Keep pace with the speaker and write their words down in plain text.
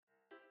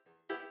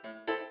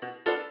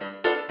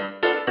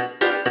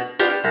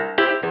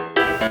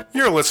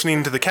You're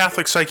listening to the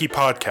Catholic Psyche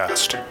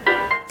Podcast.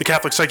 The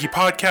Catholic Psyche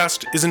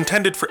Podcast is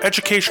intended for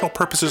educational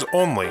purposes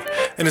only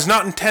and is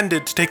not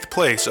intended to take the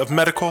place of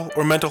medical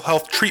or mental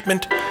health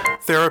treatment,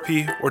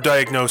 therapy, or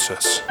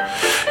diagnosis.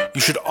 You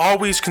should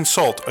always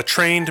consult a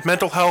trained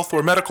mental health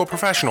or medical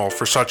professional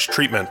for such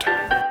treatment.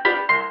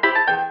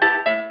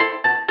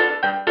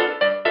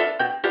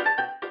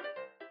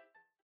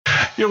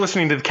 You're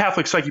listening to the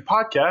Catholic Psyche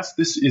Podcast.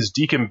 This is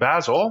Deacon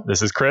Basil.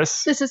 This is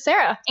Chris. This is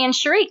Sarah. And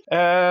Cherie.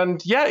 And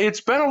yeah,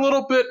 it's been a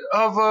little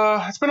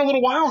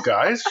while,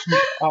 guys.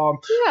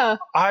 Yeah.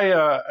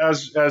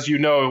 As you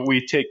know,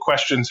 we take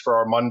questions for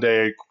our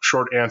Monday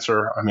short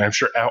answer. I mean, I'm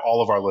sure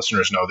all of our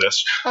listeners know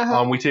this.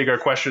 We take our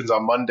questions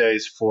on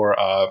Mondays for,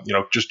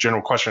 just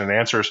general question and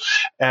answers.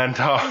 And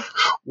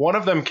one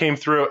of them came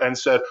through and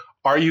said,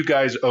 "Are you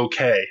guys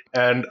okay?"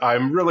 And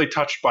I'm really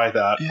touched by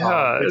that.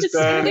 Yeah, it's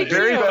been really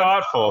very cute.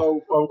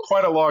 thoughtful,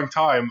 quite a long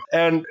time.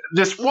 And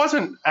this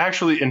wasn't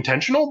actually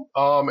intentional,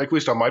 at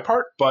least on my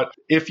part. But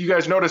if you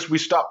guys notice, we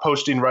stopped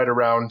posting right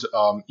around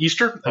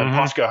Easter and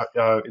Pascha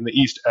in the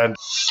East. And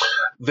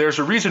there's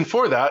a reason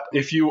for that.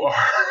 If you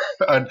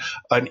are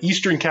an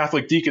Eastern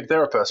Catholic deacon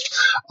therapist,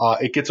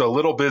 it gets a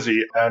little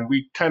busy. And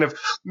we kind of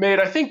made,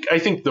 I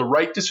think the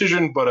right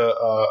decision, but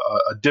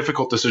a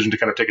difficult decision to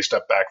kind of take a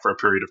step back for a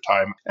period of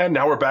time. And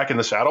now we're back in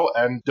the saddle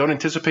and don't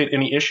anticipate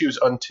any issues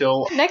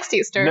until Next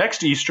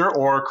Easter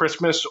or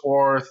Christmas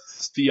or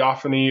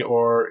Theophany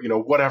or,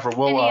 whatever.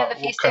 We'll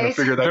kind of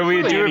figure that out. But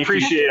we do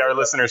appreciate our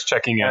listeners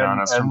checking in on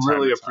us. And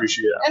really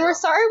appreciate it. And we're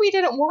sorry we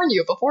didn't warn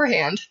you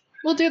beforehand.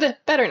 We'll do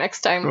that better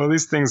next time. Well,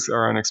 these things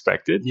are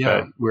unexpected,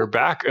 but we're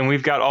back. And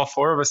we've got all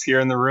four of us here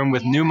in the room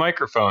with new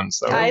microphones.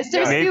 So Guys,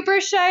 they're super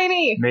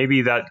shiny.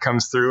 Maybe that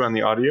comes through on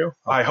the audio.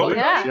 I hope it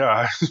does,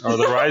 yeah.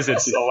 Otherwise,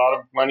 it's a lot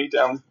of money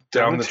down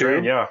the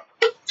tube. Yeah.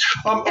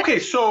 Okay,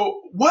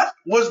 so what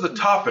was the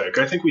topic?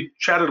 I think we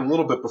chatted a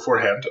little bit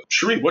beforehand.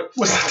 Cherie, what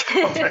was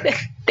the topic?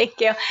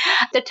 Thank you.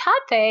 The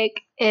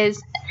topic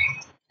is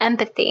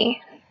empathy.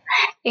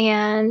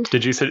 And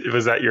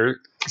Was that your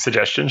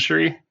suggestion,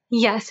 Cherie?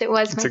 yes, it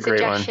was my It's a great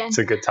suggestion. one. It's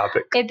a good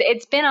topic.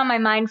 It's been on my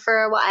mind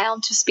for a while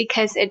just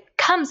because it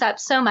comes up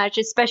so much,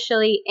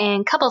 especially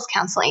in couples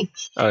counseling.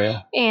 Oh,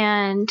 yeah.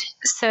 And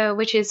so,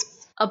 which is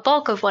a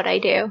bulk of what I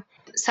do.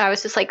 So I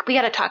was just like, we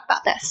got to talk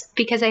about this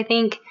because I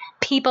think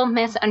people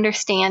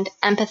misunderstand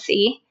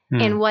empathy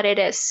and what it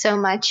is so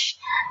much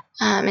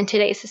in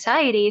today's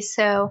society.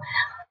 So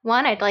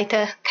one, I'd like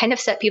to kind of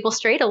set people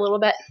straight a little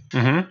bit.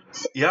 Mm-hmm.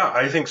 Yeah,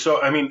 I think so.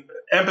 I mean,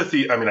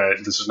 empathy,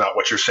 this is not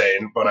what you're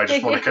saying, but I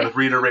just want to kind of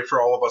reiterate for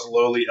all of us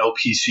lowly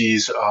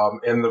LPCs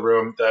in the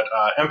room that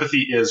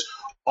empathy is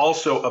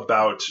also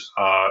about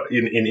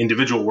in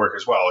individual work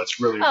as well. It's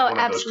really one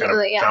of those kind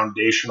of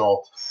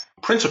foundational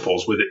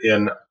principles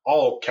within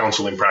all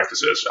counseling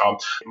practices.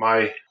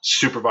 My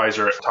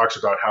supervisor talks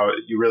about how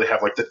you really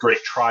have like the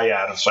great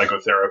triad of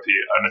psychotherapy,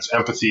 and it's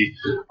empathy,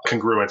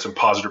 congruence, and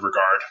positive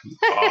regard,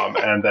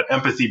 and that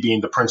empathy being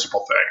the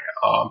principal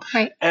thing.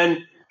 Right. And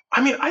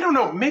I mean, I don't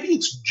know, maybe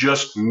it's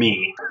just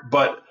me,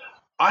 but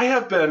I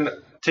have been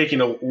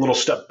taking a little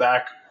step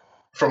back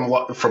from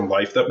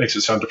life. That makes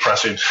it sound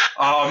depressing.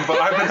 But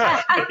I've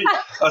been taking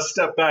a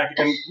step back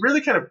and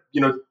really kind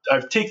of, I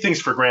take things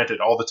for granted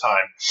all the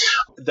time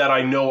that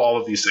I know all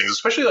of these things,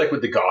 especially like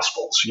with the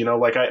Gospels,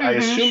 I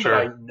assume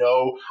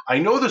that I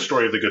know the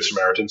story of the Good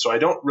Samaritan, so I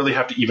don't really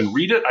have to even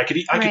read it. I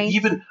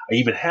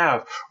even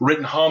have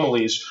written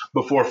homilies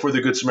before for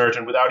the Good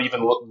Samaritan without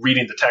even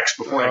reading the text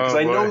beforehand because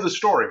I know the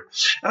story.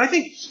 And I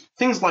think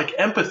things like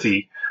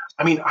empathy,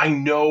 I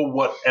know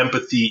what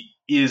empathy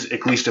is,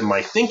 at least in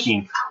my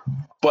thinking,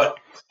 but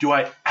do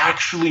I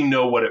actually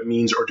know what it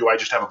means, or do I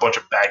just have a bunch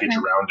of baggage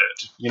around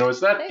it? Is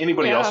that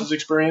anybody else's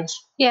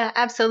experience? Yeah,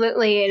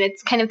 absolutely. And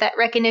it's kind of that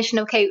recognition,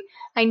 okay,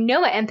 I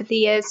know what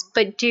empathy is,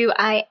 but do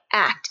I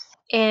act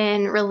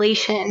in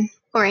relation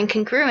or in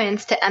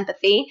congruence to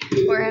empathy,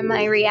 or am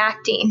I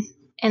reacting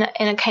in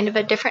a kind of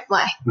a different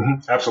way?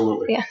 Mm-hmm.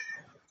 Absolutely. Yeah.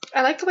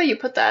 I like the way you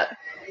put that.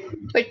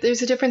 Like,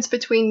 there's a difference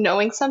between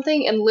knowing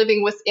something and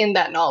living within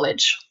that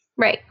knowledge.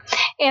 Right.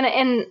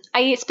 And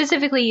I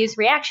specifically use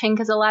reaction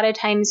because a lot of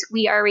times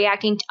we are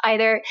reacting to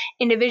either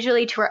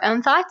individually to our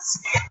own thoughts.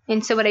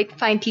 And so what I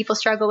find people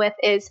struggle with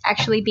is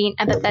actually being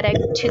empathetic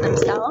to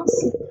themselves,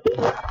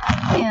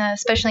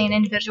 especially in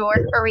individual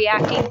work, or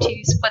reacting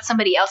to what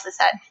somebody else has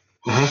said.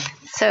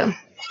 Mm-hmm. So,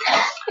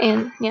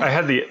 I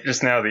had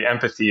the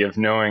empathy of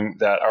knowing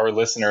that our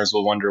listeners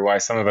will wonder why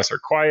some of us are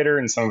quieter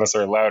and some of us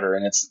are louder,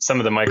 and it's some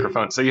of the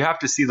microphones. So you have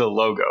to see the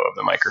logo of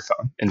the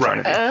microphone in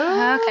front of you.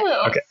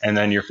 Oh, Okay, and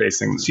then you're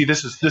facing. See,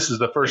 this is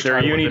the first They're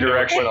time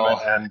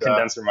unidirectional and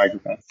condenser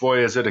microphones.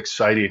 boy, is it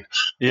exciting!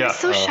 Yeah. it's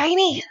so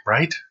shiny.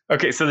 Right?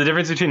 Okay, so the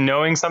difference between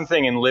knowing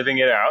something and living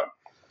it out.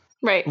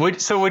 Right.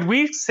 Would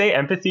we say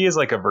empathy is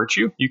like a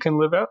virtue you can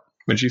live out?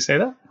 Would you say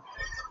that?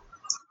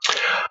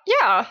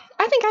 Yeah,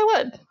 I think I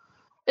would.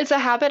 It's a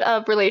habit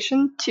of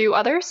relation to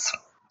others.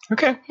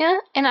 Okay. Yeah,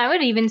 and I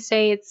would even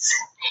say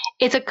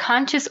it's a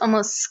conscious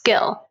almost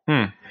skill.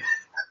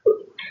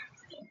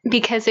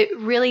 Because it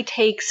really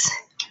takes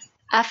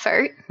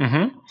effort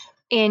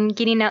in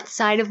getting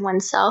outside of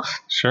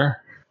oneself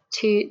Sure.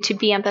 to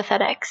be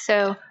empathetic.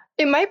 So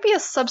It might be a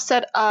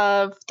subset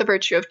of the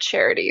virtue of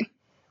charity,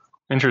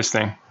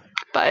 Interesting.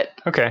 but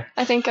Okay.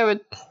 I think I would.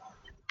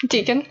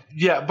 Deacon?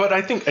 Yeah, but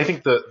I think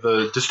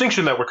the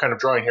distinction that we're kind of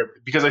drawing here,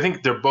 because I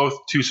think they're both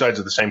two sides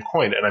of the same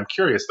coin, and I'm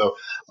curious though.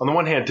 On the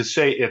one hand, to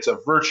say it's a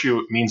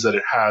virtue means that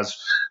it has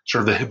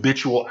sort of the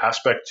habitual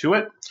aspect to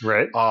it,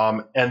 Right.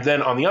 and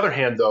then on the other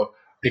hand, though,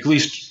 at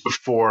least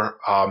for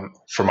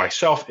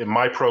myself in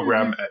my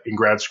program in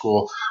grad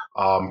school,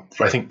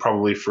 I think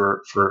probably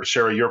for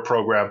Sarah, your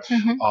program,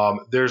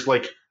 there's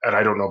like, and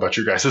I don't know about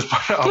you guys,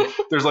 but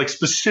there's like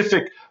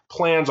specific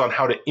plans on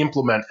how to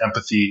implement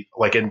empathy,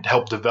 like, and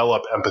help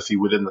develop empathy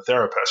within the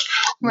therapist,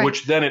 Right.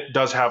 which then it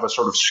does have a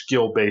sort of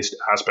skill-based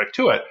aspect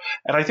to it.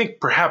 And I think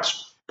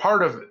perhaps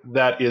part of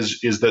that is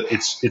that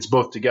it's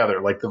both together.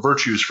 Like the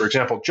virtues, for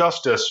example,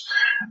 justice,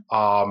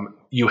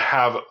 you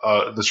have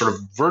the sort of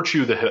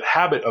virtue, the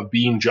habit of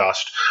being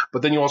just,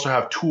 but then you also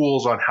have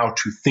tools on how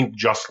to think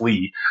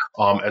justly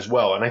as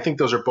well. And I think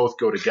those are both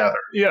go together.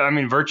 Yeah, I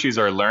mean, virtues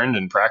are learned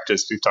and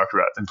practiced. We've talked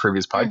about in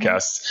previous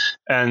podcasts.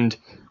 And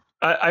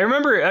I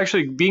remember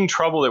actually being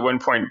troubled at one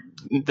point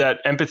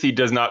that empathy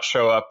does not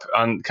show up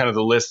on kind of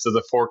the list of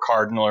the 4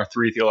 cardinal or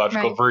 3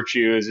 theological Right.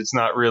 virtues. It's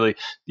not really,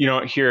 you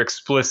don't hear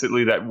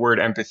explicitly that word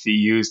empathy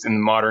used in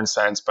the modern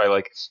sense by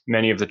like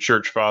many of the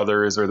church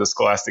fathers or the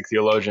scholastic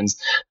theologians.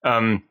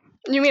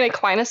 You mean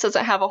Aquinas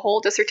doesn't have a whole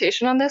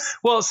dissertation on this?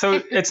 Well,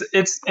 so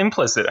it's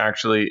implicit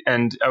actually,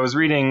 and I was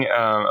reading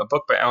a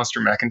book by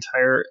Alistair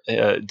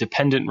McIntyre,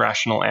 Dependent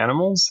Rational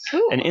Animals,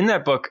 Ooh. and in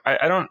that book,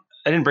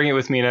 I didn't bring it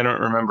with me, and I don't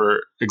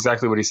remember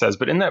exactly what he says,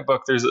 but in that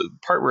book, there's a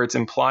part where it's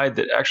implied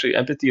that actually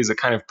empathy is a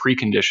kind of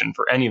precondition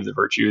for any of the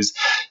virtues.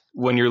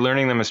 When you're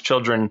learning them as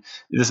children,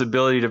 this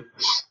ability to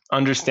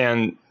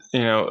understand,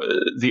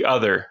 the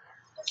other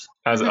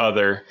as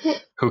other,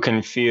 who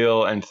can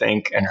feel and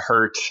think and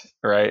hurt,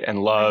 right,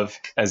 and love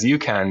as you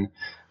can,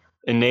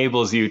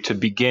 enables you to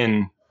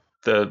begin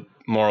the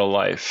moral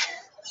life.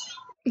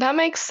 That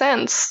makes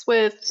sense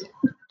with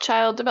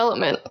child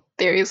development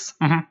theories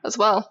as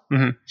well.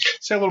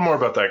 Say a little more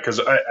about that, because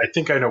I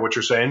think I know what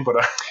you're saying,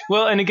 but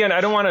Well, and again,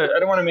 I don't want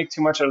to make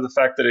too much out of the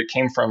fact that it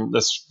came from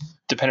this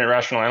Dependent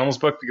Rational Animals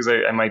book, because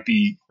I might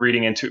be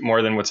reading into it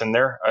more than what's in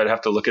there. I'd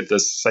have to look at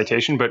this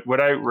citation. But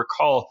what I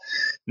recall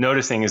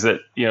noticing is that,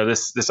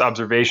 this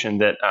observation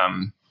that,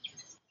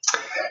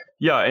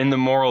 in the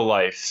moral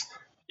life,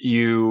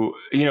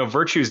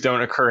 virtues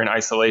don't occur in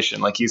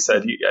isolation. Like you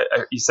said,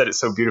 you said it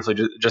so beautifully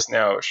just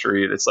now,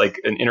 Sheree. It's like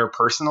an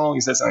interpersonal.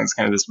 You said something that's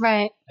kind of this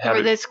right.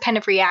 Or this kind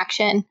of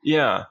reaction.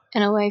 Yeah.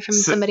 In a way from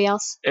somebody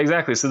else.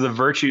 Exactly. So the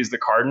virtues, the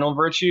cardinal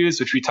virtues,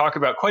 which we talk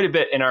about quite a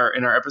bit in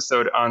our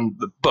episode on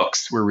the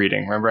books we're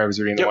reading. Remember, I was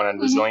reading the one on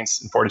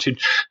resilience and fortitude.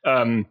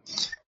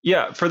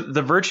 For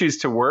the virtues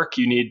to work,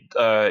 you need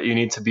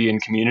to be in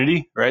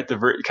community, right?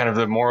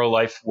 The moral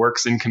life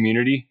works in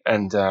community,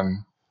 and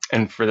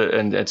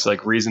it's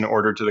like reason,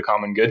 order to the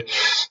common good.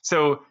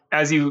 So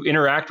as you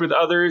interact with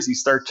others, you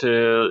start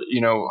to,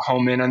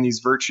 home in on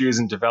these virtues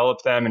and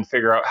develop them and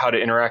figure out how to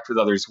interact with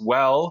others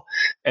well.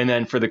 And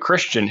then for the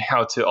Christian,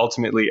 how to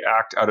ultimately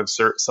act out of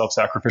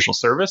self-sacrificial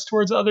service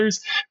towards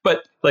others.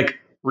 But like,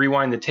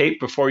 rewind the tape,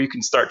 before you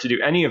can start to do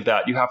any of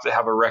that, you have to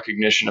have a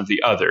recognition of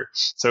the other.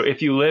 So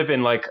if you live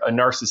in like a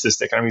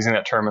narcissistic, I'm using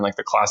that term in like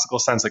the classical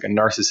sense, like a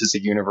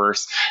narcissistic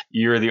universe,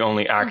 you're the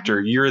only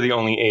actor, you're the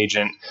only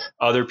agent.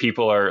 Other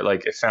people are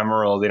like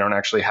ephemeral. They don't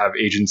actually have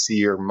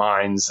agency or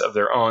minds of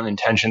their own,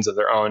 intentions of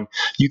their own.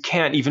 You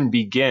can't even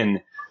begin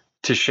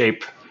to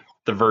shape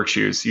the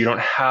virtues. You don't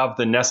have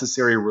the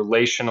necessary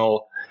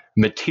relational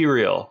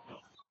material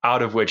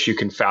out of which you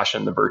can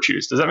fashion the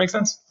virtues. Does that make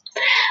sense?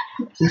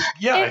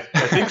 Yeah,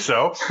 I think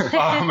so.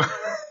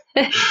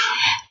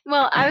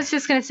 Well, I was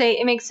just going to say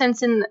it makes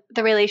sense in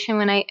the relation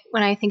when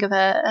I think of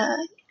a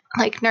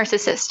like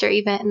narcissist or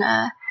even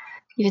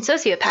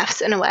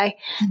sociopaths in a way.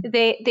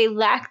 They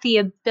lack the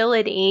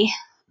ability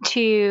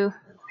to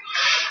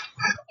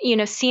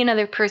see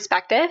another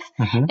perspective,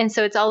 and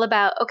so it's all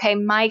about, okay,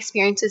 my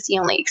experience is the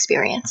only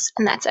experience,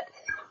 and that's it.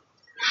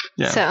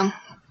 Yeah. So.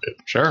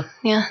 Sure.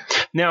 Yeah.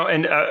 Now,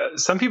 and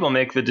some people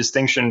make the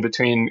distinction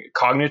between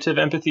cognitive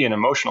empathy and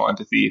emotional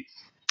empathy.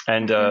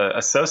 And a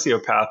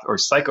sociopath or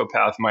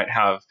psychopath might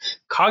have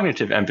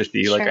cognitive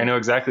empathy. Sure. Like, I know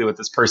exactly what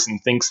this person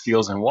thinks,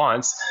 feels, and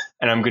wants,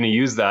 and I'm going to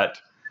use that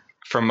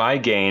for my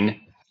gain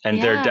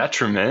and their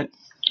detriment.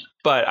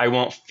 But I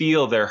won't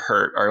feel their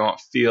hurt, or I won't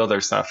feel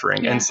their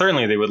suffering. And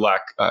certainly they would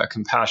lack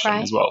compassion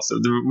as well. So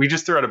we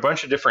just threw out a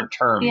bunch of different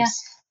terms. Yeah.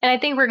 And I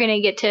think we're going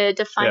to get to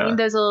defining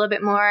those a little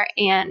bit more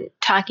and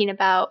talking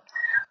about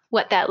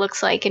what that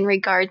looks like in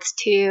regards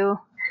to,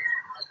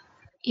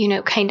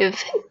 kind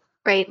of,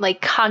 right,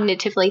 like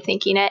cognitively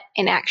thinking it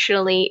and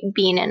actually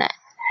being in it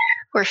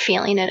or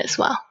feeling it as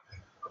well.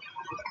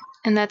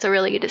 And that's a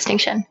really good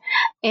distinction.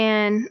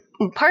 And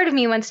part of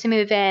me wants to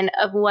move in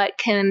of what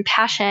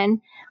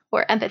compassion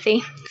or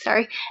empathy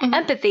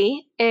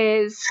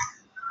is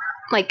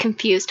like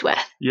confused with.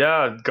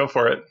 Yeah, go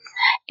for it.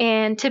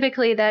 And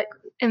typically that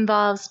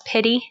involves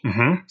pity,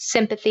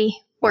 sympathy,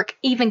 or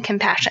even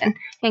compassion.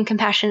 And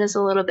compassion is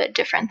a little bit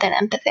different than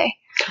empathy.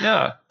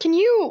 Yeah. Can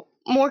you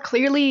more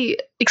clearly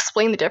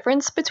explain the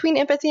difference between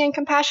empathy and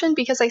compassion?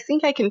 Because I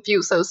think I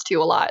confuse those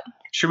two a lot.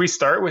 Should we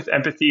start with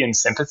empathy and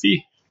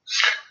sympathy?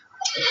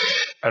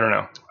 I don't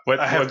know.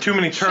 I have too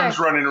many terms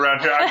running around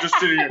here. I'm just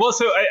sitting here. Well,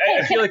 so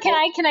I feel like... Can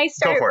I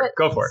start?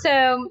 Go for it.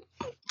 So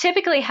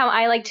typically how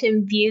I like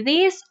to view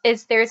these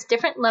is there's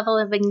different level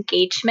of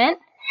engagement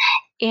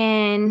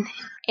in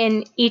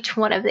each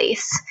one of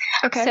these.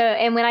 Okay. So,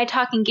 and when I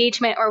talk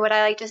engagement, or what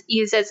I like to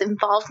use as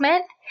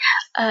involvement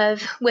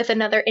with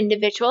another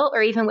individual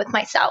or even with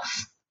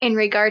myself in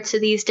regards to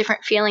these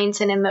different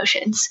feelings and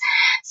emotions.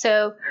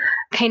 So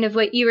kind of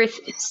what you were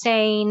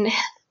saying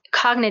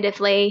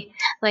cognitively,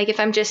 like if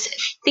I'm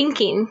just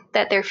thinking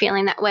that they're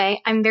feeling that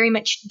way, I'm very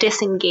much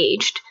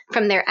disengaged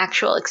from their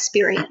actual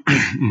experience.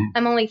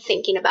 I'm only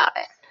thinking about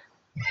it.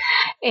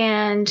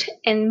 And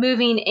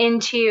moving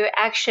into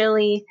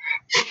actually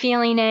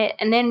feeling it,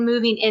 and then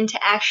moving into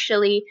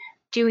actually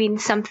doing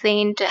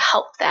something to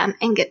help them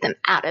and get them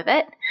out of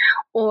it,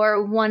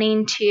 or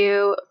wanting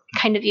to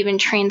kind of even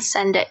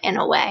transcend it in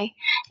a way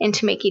and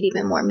to make it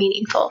even more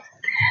meaningful.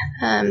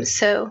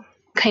 So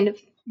kind of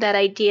that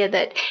idea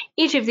that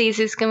each of these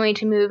is going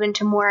to move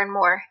into more and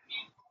more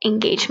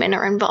engagement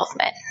or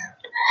involvement.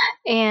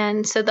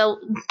 And so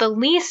the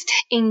least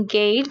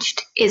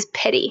engaged is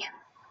pity.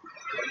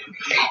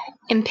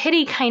 And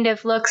pity kind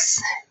of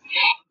looks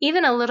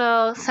even a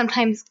little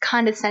sometimes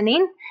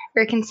condescending,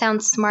 or it can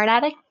sound smart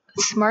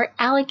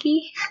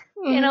alecky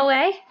in a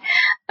way.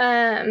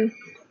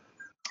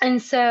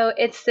 And so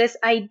it's this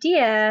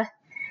idea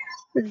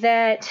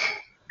that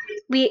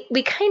we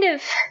kind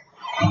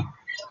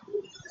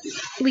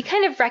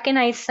of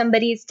recognize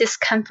somebody's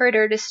discomfort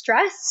or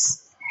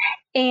distress,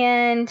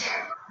 and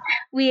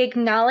we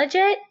acknowledge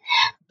it,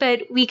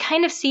 but we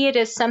kind of see it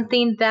as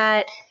something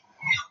that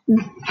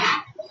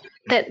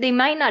they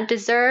might not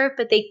deserve,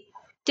 but they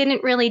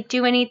didn't really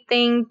do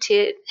anything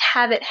to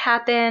have it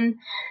happen.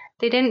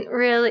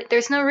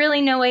 There's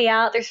no way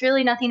out. There's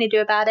really nothing to do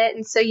about it.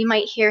 And so you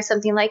might hear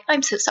something like,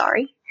 "I'm so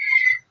sorry."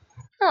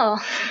 Oh,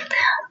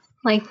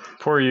 like,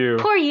 poor you.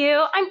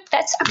 I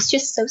was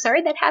just so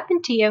sorry that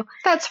happened to you.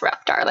 That's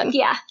rough, darling.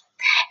 Yeah.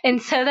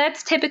 And so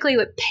that's typically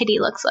what pity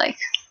looks like.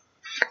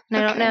 And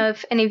I don't know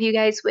if any of you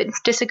guys would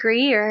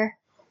disagree or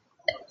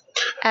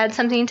add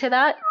something to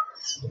that.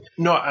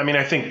 No, I mean,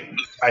 I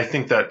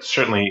think that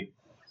certainly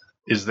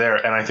is there.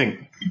 And I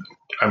think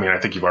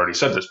you've already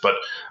said this, but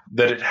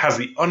that it has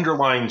the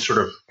underlying sort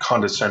of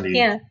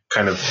condescending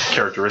kind of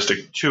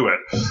characteristic to it,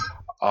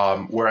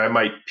 where I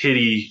might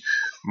pity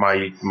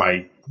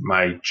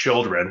my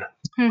children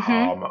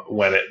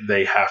when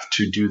they have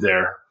to do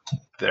their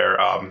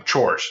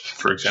chores,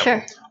 for example.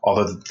 Sure.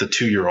 Although the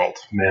 2-year-old,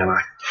 man,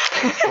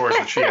 the chores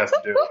that she has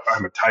to do,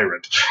 I'm a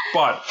tyrant.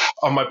 But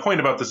my point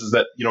about this is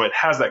that, it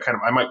has that kind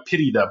of, I might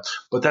pity them,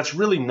 but that's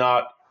really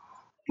not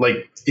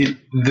like it.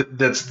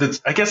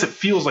 That's I guess it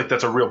feels like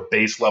that's a real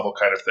base level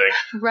kind of thing.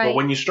 Right. But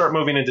when you start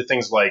moving into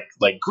things like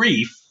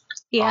grief,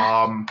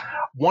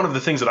 one of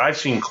the things that I've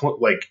seen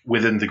like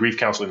within the grief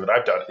counseling that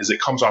I've done is it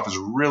comes off as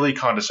really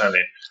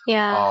condescending.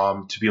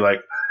 Yeah. To be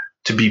like,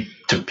 to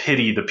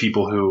pity the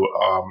people who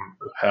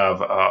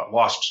have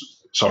lost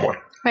someone.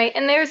 Right.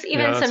 And there's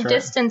even some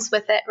distance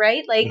with it,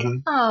 right? Like,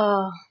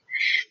 oh,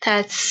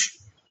 that's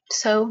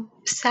so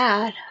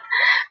sad.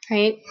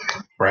 Right.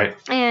 Right.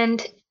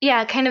 And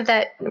yeah, kind of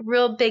that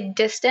real big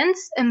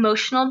distance,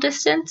 emotional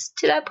distance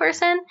to that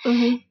person.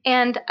 Mm-hmm.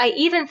 And I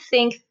even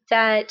think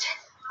that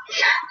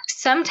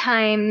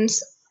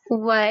sometimes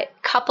what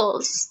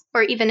couples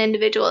or even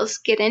individuals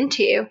get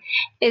into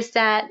is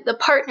that the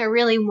partner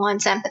really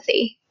wants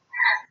empathy,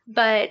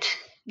 but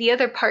the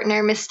other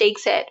partner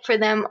mistakes it for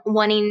them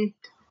wanting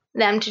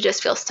them to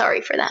just feel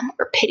sorry for them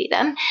or pity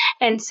them.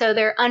 And so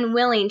they're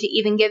unwilling to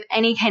even give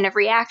any kind of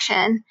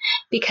reaction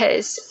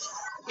because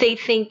they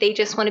think they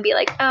just want to be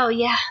like, "Oh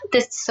yeah,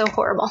 this is so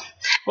horrible."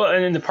 Well,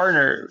 and then the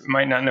partner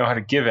might not know how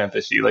to give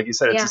empathy. Like you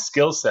said, it's a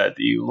skill set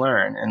that you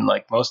learn. And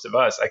like most of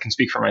us, I can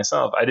speak for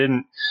myself. I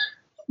didn't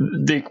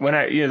think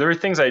there were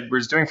things I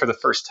was doing for the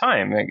first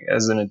time, like,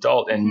 as an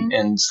adult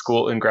in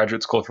school, in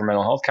graduate school for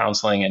mental health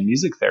counseling and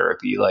music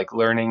therapy, like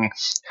learning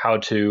how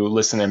to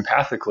listen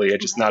empathically.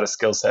 It's just not a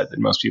skill set that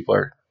most people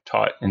are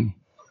taught in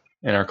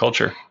our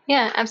culture.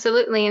 Yeah,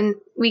 absolutely. And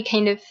we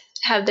kind of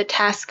have the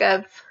task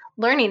of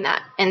learning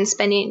that and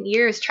spending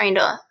years trying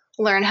to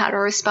learn how to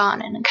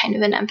respond in a kind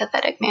of an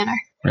empathetic manner.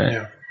 Right.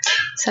 Yeah.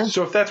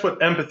 So if that's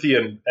what empathy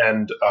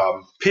and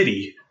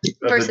pity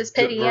versus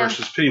pity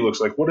looks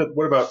like, what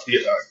about the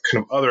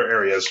kind of other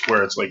areas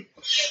where it's like,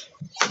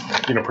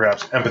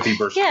 perhaps empathy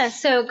versus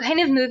so kind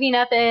of moving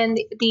up in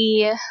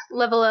the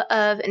level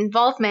of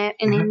involvement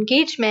and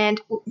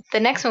engagement, the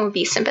next one would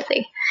be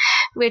sympathy,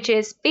 which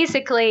is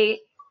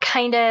basically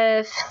kind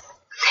of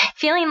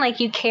feeling like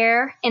you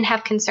care and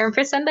have concern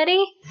for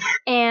somebody,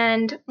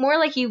 and more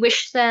like you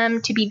wish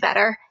them to be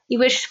better. You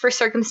wish for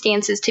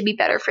circumstances to be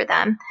better for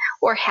them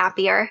or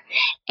happier.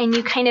 And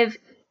you kind of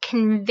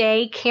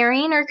convey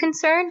caring or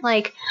concern,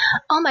 like,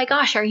 oh my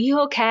gosh, are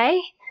you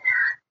okay?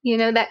 You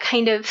know, that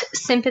kind of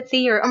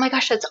sympathy, or, oh my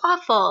gosh, that's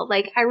awful.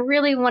 Like, I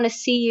really want to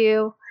see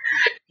you,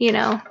 you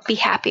know, be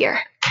happier.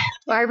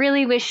 Or I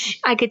really wish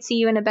I could see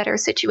you in a better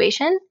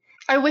situation.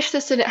 I wish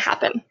this didn't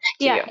happen to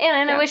Yeah, you.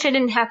 and I wish it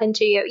didn't happen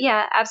to you.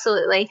 Yeah,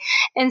 absolutely.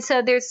 And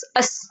so there's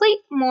a slight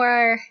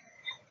more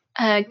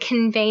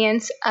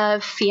conveyance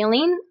of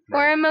feeling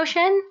or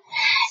emotion.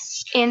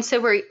 And so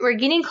we're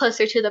getting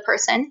closer to the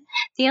person.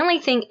 The only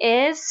thing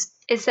is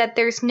that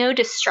there's no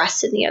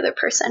distress in the other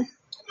person.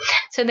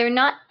 So they're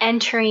not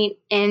entering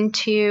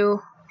into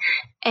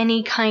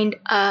any kind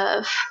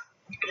of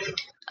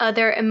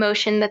other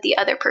emotion that the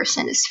other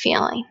person is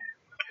feeling.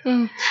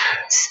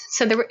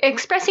 So they're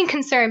expressing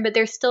concern, but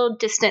they're still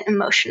distant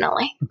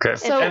emotionally. Okay.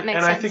 So- That makes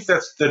and sense. I think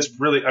that's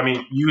really, I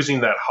mean,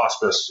 using that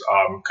hospice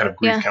kind of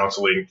grief Yeah.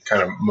 counseling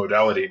kind of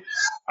modality,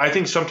 I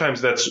think sometimes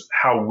that's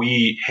how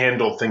we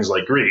handle things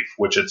like grief,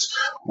 which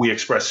we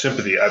express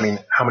sympathy. I mean,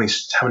 how many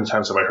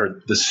times have I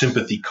heard the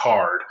sympathy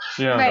card,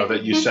 Yeah. Right.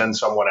 that you send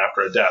someone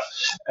after a death,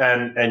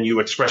 and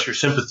you express your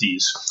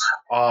sympathies,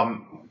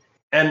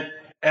 and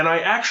I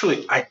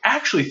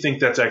actually think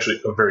that's actually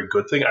a very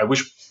good thing. I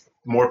wish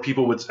more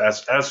people would,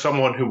 as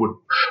someone who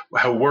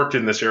worked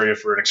in this area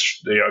for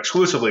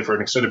exclusively for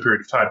an extended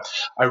period of time,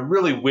 I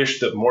really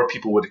wish that more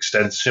people would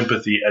extend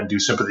sympathy and do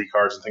sympathy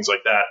cards and things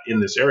like that in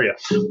this area.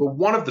 But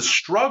one of the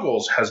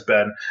struggles has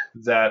been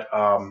that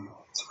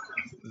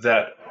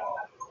that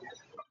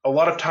a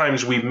lot of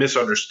times we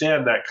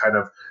misunderstand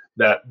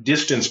that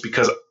distance,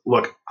 because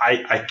look,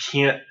 I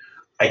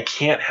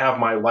can't have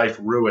my life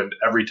ruined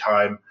every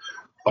time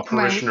a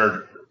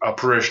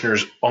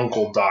parishioner's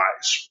uncle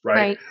dies,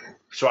 right?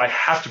 So I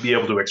have to be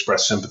able to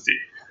express sympathy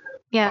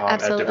Yeah, at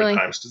absolutely. different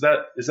times.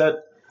 Is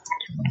that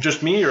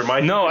just me, or am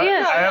I? No,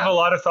 Yeah. I have a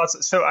lot of thoughts.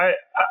 So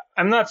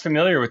I'm not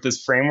familiar with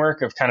this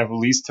framework of kind of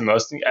least to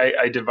most.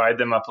 I divide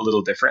them up a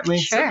little differently.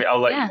 Sure, So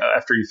I'll let yeah. you,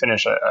 after you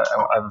finish, I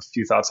have a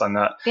few thoughts on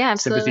that. Yeah,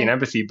 absolutely. Sympathy and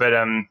empathy. But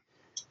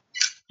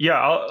yeah,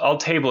 I'll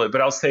table it.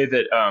 But I'll say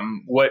that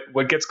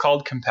what gets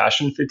called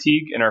compassion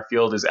fatigue in our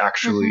field is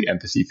actually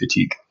empathy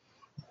fatigue.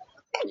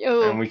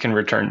 Oh, And we can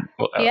return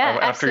Yeah,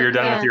 after you're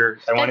done with absolutely. your.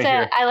 I want to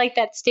hear. I like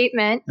that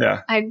statement.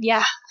 Yeah. I'm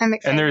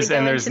excited. And there's to go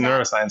into that.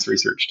 neuroscience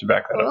research to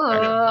back that up.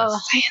 I know. Oh,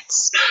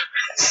 science.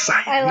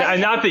 I like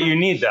it. Not that you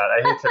need that.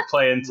 I hate to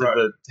play into Right.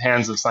 the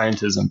hands of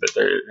scientism, but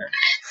they're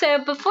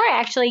So before I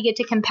actually get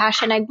to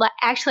compassion, I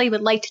actually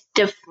would like to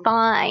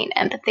define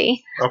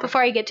empathy Okay.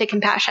 before I get to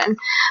compassion.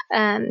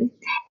 And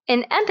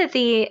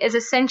empathy is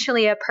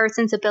essentially a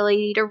person's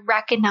ability to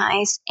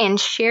recognize and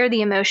share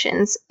the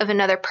emotions of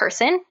another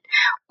person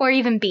or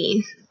even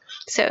being.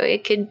 So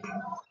it could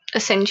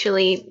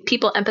essentially,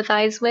 people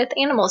empathize with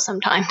animals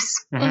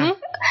sometimes. Mhm.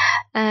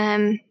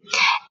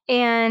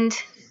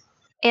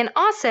 And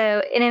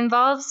also it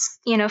involves,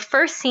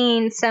 first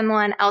seeing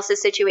someone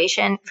else's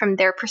situation from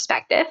their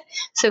perspective.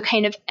 So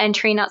kind of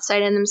entering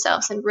outside of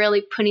themselves and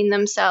really putting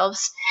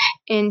themselves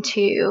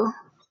into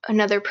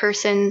another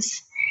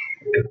person's,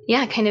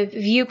 kind of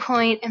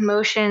viewpoint,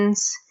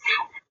 emotions,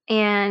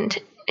 and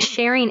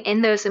sharing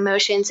in those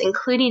emotions,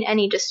 including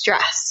any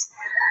distress.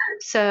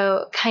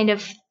 So kind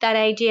of that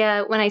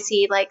idea when I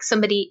see like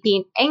somebody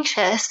being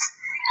anxious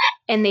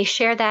and they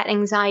share that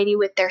anxiety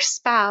with their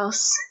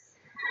spouse,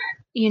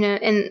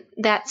 and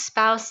that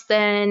spouse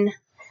then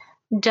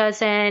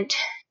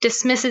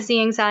dismisses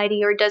the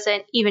anxiety or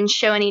doesn't even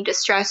show any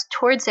distress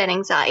towards that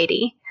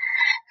anxiety,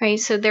 right?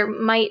 So there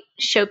might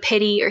show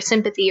pity or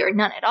sympathy or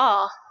none at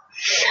all.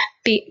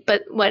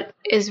 But what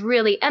is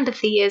really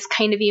empathy is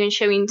kind of even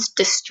showing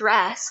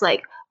distress,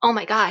 like, oh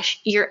my gosh,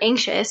 you're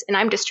anxious and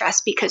I'm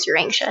distressed because you're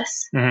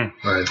anxious.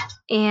 Mm-hmm. Right.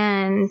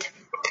 And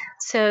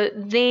so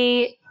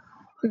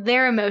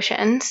their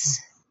emotions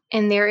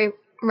and their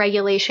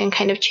regulation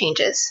kind of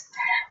changes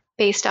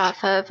based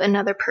off of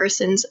another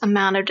person's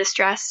amount of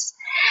distress.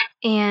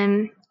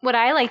 And what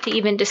I like to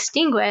even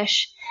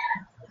distinguish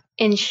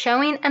in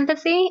showing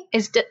empathy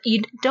is that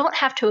you don't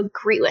have to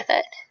agree with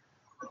it.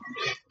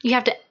 You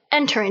have to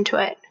enter into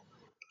it,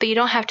 but you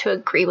don't have to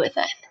agree with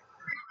it,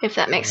 if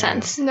that makes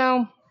sense.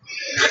 No.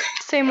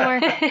 Say more.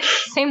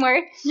 Same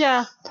word.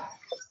 Yeah.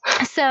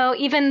 So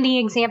even the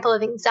example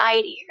of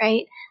anxiety,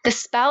 right? The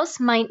spouse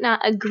might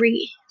not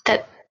agree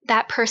that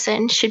that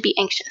person should be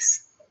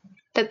anxious,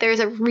 that there's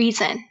a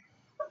reason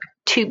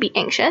to be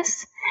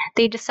anxious.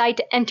 They decide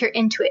to enter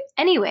into it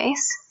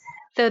anyways,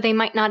 though they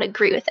might not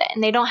agree with it.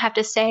 And they don't have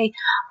to say,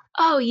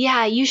 oh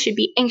yeah, you should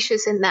be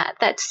anxious in that.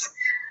 That's,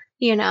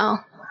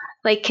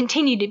 like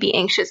continue to be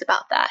anxious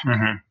about that.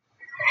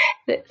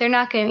 Mm-hmm. They're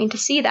not going to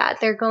see that.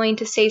 They're going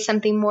to say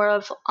something more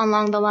of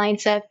along the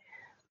lines of,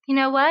 you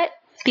know what?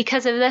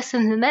 Because of this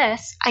and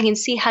this, I can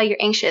see how you're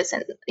anxious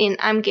and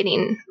I'm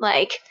getting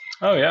like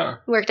Oh yeah.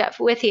 worked up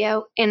with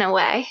you in a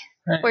way,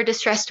 Right. or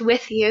distressed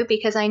with you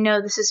because I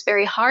know this is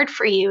very hard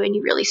for you and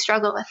you really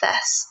struggle with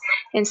this.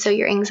 And so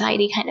your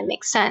anxiety kind of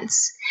makes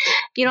sense.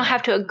 You don't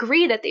have to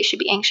agree that they should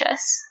be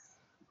anxious,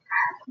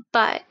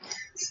 but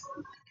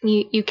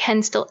you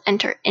can still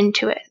enter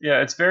into it.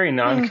 Yeah, it's very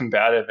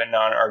non-combative and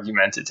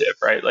non-argumentative,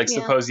 right? Like,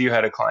 suppose you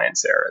had a client,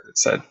 Sarah, that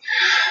said,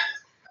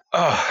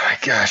 "Oh my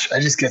gosh, I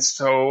just get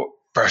so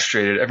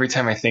frustrated every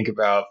time I think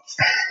about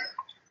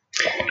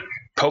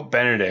Pope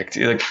Benedict.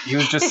 Like, he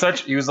was just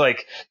he was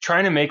like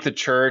trying to make the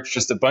church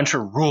just a bunch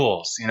of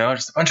rules,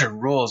 just a bunch of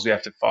rules we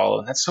have to follow.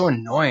 And that's so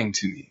annoying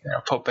to me.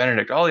 Pope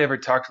Benedict, all he ever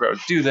talked about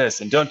was do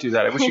this and don't do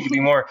that. I wish he could be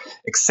more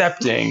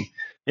accepting."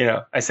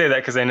 I say that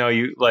because I know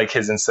you like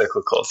his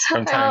encyclicals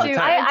from time to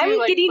time. I'm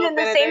like getting Pope in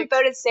the Benedict. same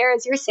boat as Sarah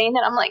as you're saying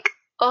that. I'm like,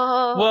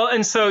 oh. Well,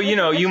 and so,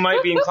 you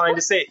might be inclined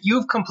to say,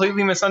 you've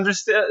completely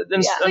misunderstood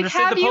understood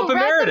the Pope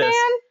Emeritus.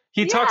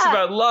 He talks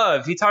about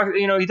love. He talks,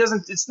 he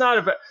doesn't, it's not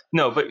about,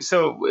 no, but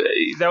so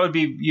that would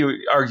be you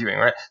arguing,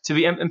 right? To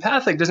be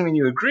empathic doesn't mean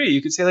you agree.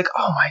 You could say like,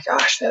 oh my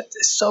gosh, that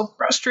is so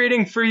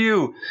frustrating for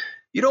you.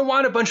 You don't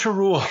want a bunch of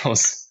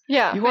rules.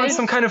 Yeah. You want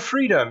some kind of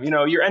freedom.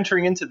 You're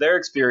entering into their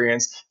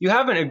experience. You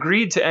haven't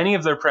agreed to any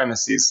of their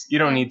premises. You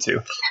don't need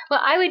to. Well,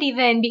 I would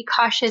even be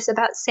cautious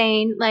about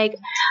saying like,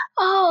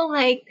 oh,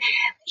 like,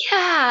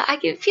 yeah, I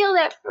can feel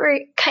that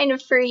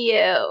for you.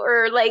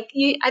 Or like,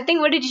 I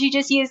think, what did you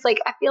just use? Like,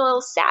 I feel a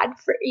little sad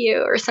for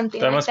you or something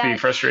that like that. That must be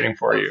frustrating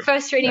for you.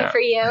 Frustrating for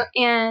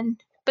you.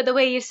 But the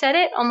way you said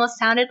it almost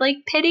sounded like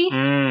pity in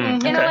a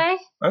way.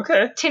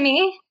 Okay. To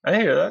me. I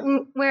hear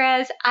that.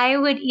 Whereas I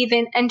would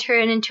even enter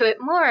into it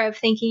more of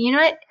thinking, you know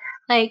what?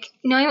 Like,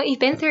 knowing what you've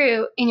been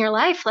through in your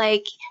life,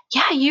 like,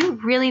 yeah, you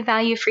really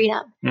value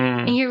freedom.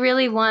 And you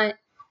really want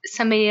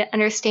somebody to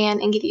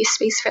understand and give you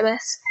space for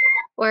this.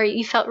 Or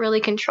you felt really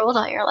controlled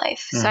all your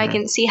life. So I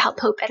can see how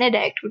Pope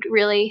Benedict would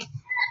really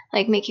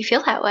like make you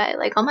feel that way.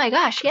 Like, oh my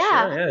gosh,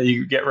 yeah. Sure, yeah,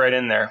 you get right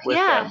in there with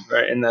them,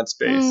 right in that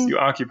space. You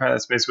occupy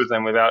that space with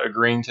them without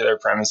agreeing to their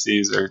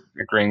premises or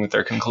agreeing with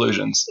their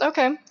conclusions.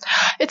 Okay.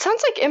 It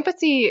sounds like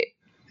empathy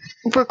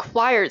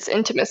requires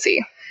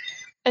intimacy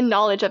and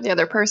knowledge of the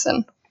other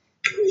person.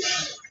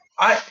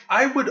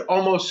 I would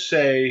almost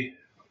say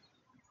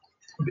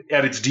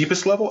at its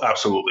deepest level,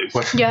 absolutely.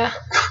 Yeah.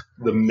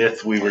 The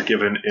myth we were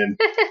given in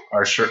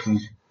our certain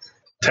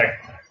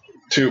Tech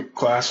 2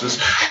 classes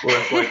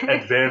with like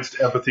advanced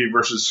empathy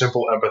versus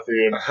simple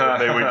empathy, and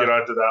they would get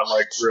onto that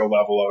like real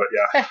level of it.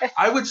 Yeah,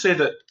 I would say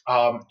that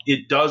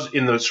it does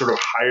in the sort of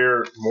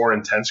higher, more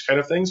intense kind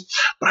of things.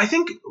 But I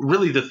think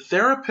really the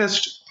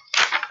therapist,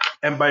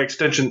 and by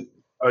extension,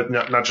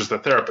 not just the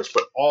therapist,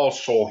 but all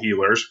soul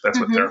healers. That's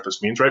what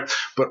therapist means, right?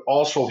 But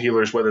all soul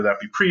healers, whether that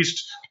be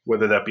priests,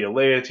 whether that be a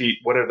laity,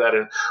 whatever that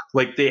is,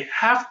 like they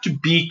have to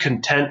be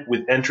content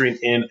with entering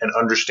in and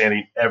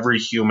understanding every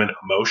human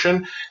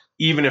emotion,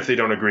 even if they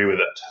don't agree with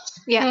it.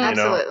 Yeah,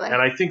 absolutely.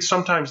 And I think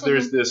sometimes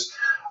there's this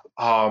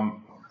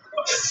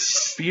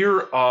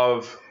fear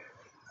of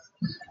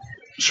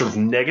sort of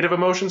negative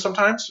emotion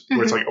sometimes,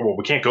 where it's like, oh, well,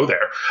 we can't go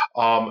there.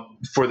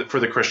 For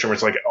the Christian, where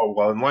it's like, oh,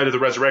 well, in light of the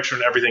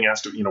resurrection, everything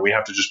has to, we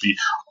have to just be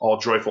all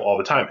joyful all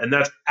the time. And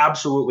that's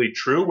absolutely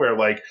true, where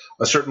like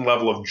a certain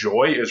level of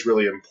joy is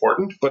really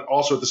important. But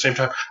also at the same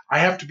time, I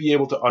have to be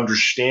able to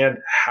understand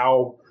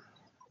how,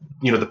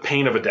 the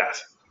pain of a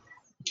death,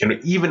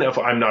 even if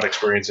I'm not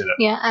experiencing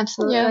it. Yeah,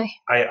 absolutely.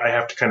 Yeah. I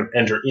have to kind of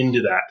enter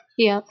into that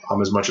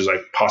as much as I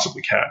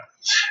possibly can.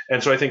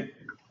 And so I think,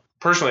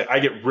 personally, I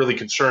get really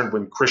concerned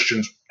when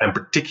Christians, and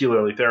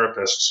particularly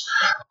therapists,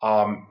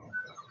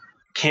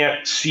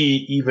 can't see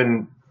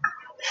even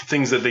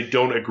things that they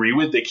don't agree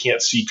with. They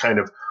can't see kind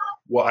of,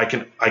 well, I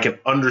can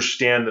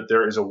understand that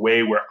there is a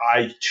way where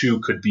I too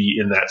could be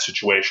in that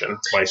situation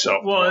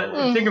myself.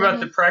 Well, think about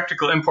the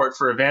practical import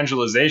for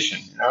evangelization.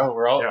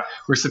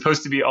 We're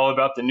supposed to be all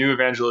about the new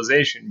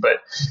evangelization, but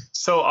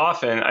so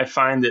often I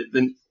find that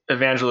the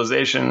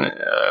evangelization,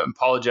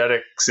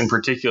 apologetics in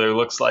particular,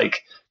 looks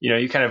like,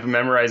 you kind of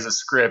memorize a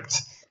script,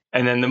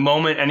 and then the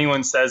moment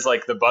anyone says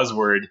like the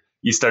buzzword,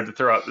 you start to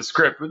throw out the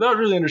script without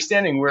really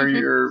understanding where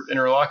your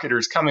interlocutor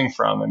is coming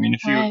from. I mean,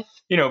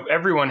 if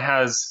everyone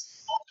has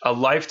a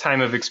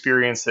lifetime of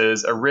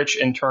experiences, a rich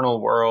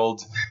internal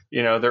world,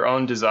 their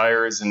own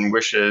desires and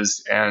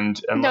wishes, and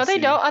no, they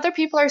don't. Other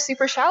people are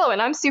super shallow,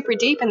 and I'm super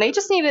deep, and they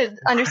just need to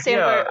understand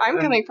where I'm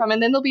coming from,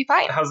 and then they'll be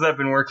fine. How's that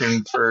been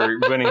working for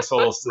winning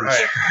souls to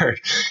the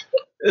church?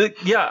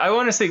 Yeah, I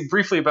want to say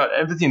briefly about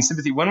empathy and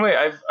sympathy. One way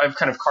I've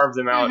kind of carved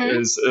them out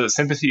is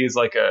sympathy is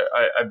like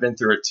I've been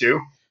through it too.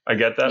 I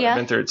get that. Yeah. I've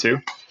been through it too.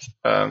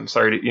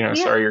 Sorry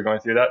you're going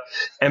through that.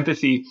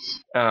 Empathy.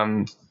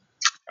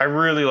 I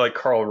really like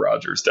Carl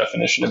Rogers'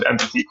 definition of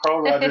empathy.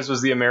 Carl Rogers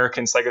was the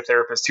American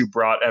psychotherapist who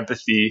brought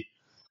empathy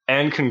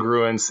and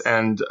congruence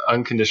and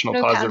unconditional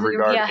positive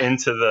regard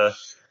into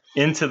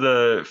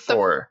the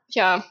fore.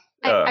 Yeah.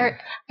 I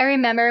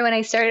remember when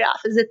I started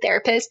off as a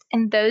therapist,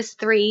 and those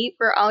three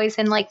were always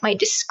in like my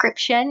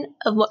description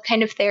of what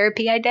kind of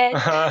therapy I did.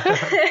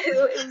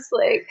 It was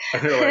like,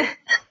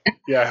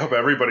 I hope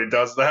everybody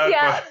does that.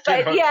 Yeah,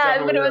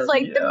 but it was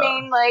like the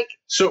main like.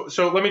 So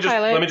let me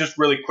just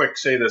really quick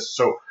say this.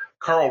 So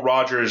Carl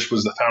Rogers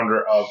was the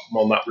founder of,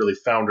 well, not really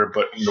founder,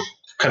 but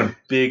kind of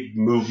big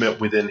movement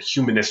within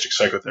humanistic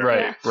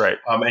psychotherapy. Right.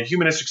 And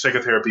humanistic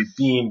psychotherapy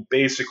being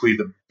basically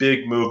the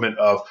big movement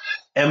of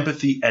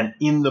empathy and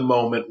in the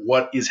moment,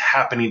 what is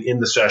happening in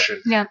the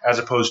session, as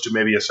opposed to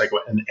maybe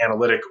an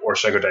analytic or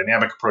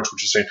psychodynamic approach,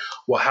 which is saying,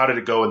 well, how did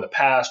it go in the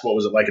past? What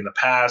was it like in the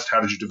past?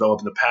 How did you develop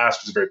in the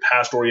past? Was it very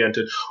past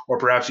oriented, or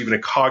perhaps even a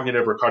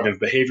cognitive or cognitive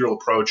behavioral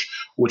approach,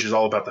 which is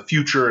all about the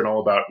future and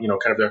all about,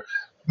 kind of their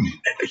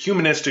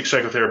humanistic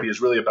psychotherapy is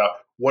really about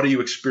what are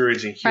you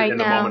experiencing here in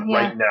the moment,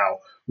 right now,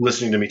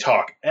 listening to me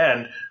talk.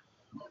 And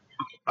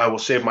I will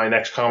save my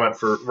next comment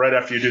for right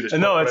after you do this.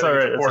 No, it's all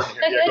right. Go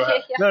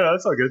ahead. No,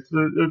 it's all good.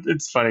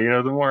 It's funny.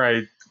 The more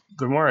I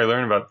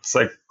learn about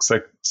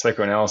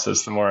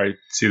psychoanalysis, the more I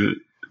see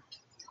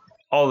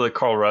all the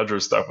Carl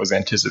Rogers stuff was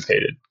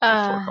anticipated.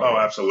 Oh,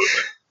 absolutely.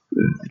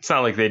 It's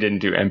not like they didn't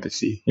do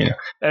empathy, At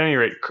any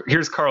rate,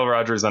 here's Carl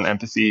Rogers on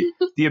empathy.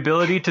 The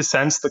ability to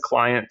sense the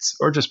client's,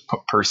 or just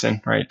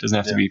person, right? It doesn't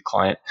have to be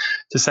client,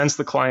 to sense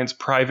the client's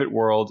private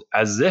world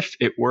as if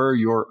it were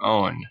your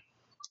own,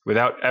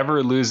 without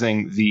ever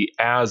losing the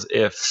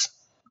as-if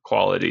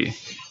quality.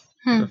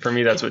 For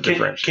me, that's what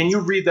differentiates. Can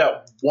you read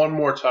that one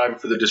more time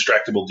for the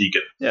distractible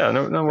deacon? Yeah,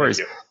 no worries.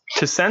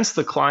 To sense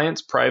the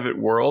client's private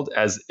world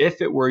as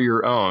if it were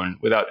your own,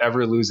 without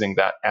ever losing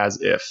that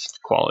as-if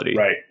quality.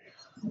 Right.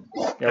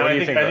 Yeah, and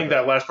I think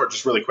that last part,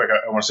 just really quick,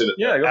 I want to say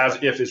that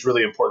as if is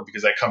really important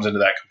because that comes into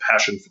that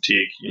compassion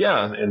fatigue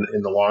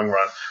in the long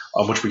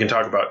run, which we can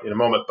talk about in a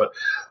moment. But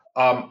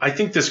I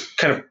think this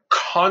kind of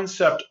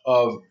concept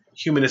of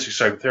humanistic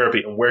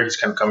psychotherapy and where he's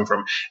kind of coming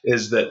from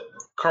is that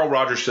Carl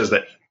Rogers says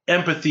that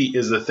empathy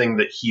is the thing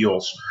that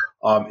heals.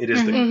 It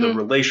is the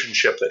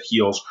relationship that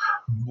heals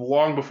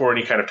long before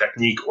any kind of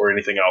technique or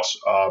anything else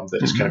that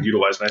is kind of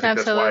utilized. And I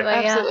think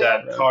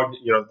that's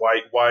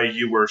why why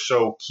you were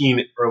so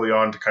keen early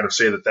on to kind of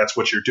say that that's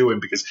what you're doing,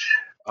 because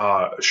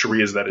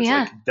Cherie, is that it's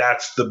like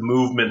that's the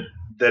movement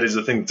that is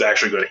the thing that's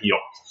actually going to heal.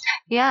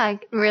 Yeah,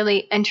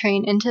 really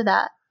entering into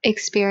that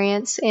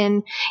experience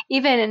and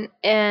even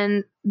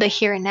in the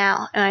here and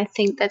now. And I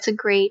think that's a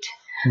great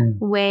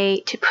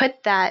way to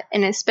put that.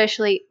 And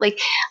especially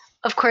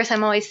of course,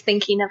 I'm always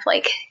thinking of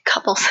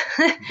couples,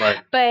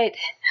 right? But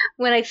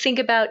when I think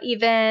about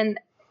even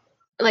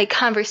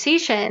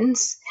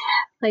conversations,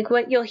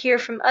 what you'll hear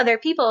from other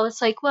people,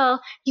 it's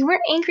well, you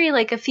weren't angry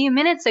a few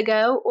minutes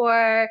ago,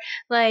 or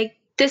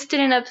this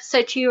didn't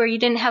upset you, or you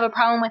didn't have a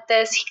problem with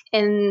this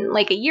in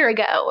a year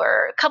ago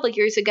or a couple of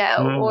years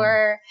ago,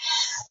 or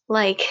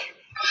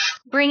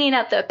bringing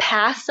up the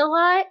past a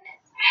lot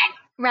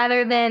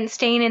rather than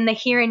staying in the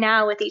here and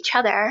now with each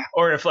other.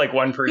 Or if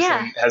one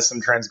person has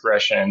some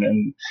transgression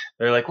and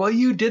they're well,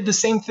 you did the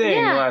same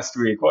thing last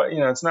week. Well,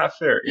 it's not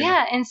fair.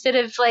 Instead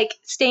of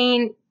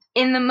staying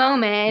in the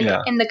moment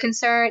and the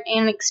concern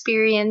and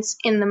experience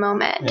in the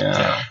moment.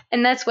 Yeah.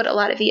 And that's what a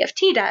lot of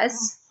EFT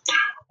does.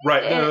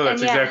 Right. No,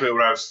 that's exactly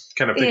what I was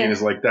kind of thinking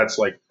is that's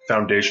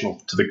foundational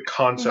to the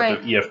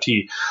concept of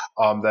EFT,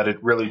 that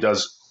it really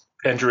does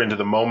enter into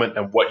the moment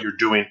and what you're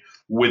doing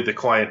with the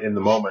client in the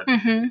moment,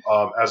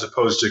 as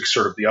opposed to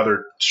sort of the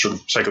other sort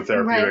of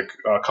psychotherapeutic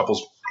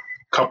couples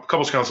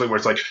counseling where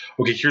it's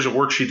okay, here's a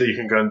worksheet that you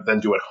can go and then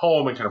do at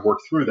home and kind of work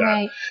through that.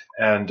 Right.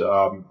 And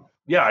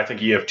I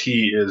think EFT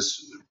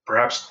is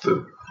perhaps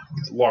the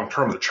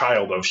long-term the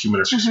child of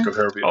humanistic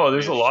psychotherapy. Oh,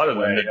 there's a lot of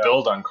them that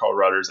build on Carl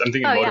Rogers. I'm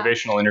thinking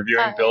motivational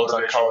interviewing builds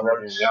on Carl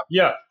Rogers.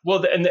 Yeah.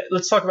 Well,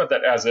 let's talk about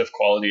that as-if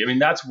quality. I mean,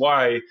 that's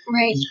why,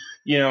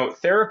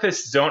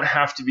 therapists don't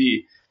have to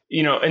be,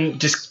 and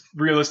just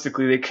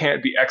realistically, they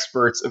can't be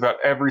experts about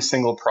every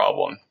single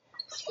problem.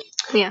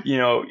 Yeah.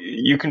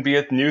 You can be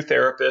a new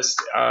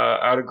therapist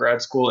out of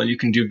grad school, and you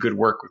can do good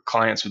work with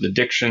clients with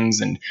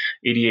addictions and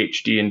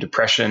ADHD and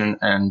depression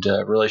and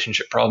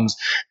relationship problems.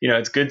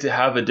 It's good to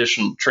have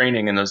additional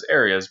training in those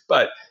areas,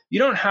 but you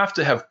don't have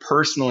to have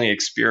personally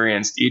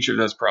experienced each of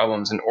those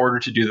problems in order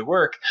to do the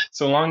work,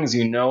 so long as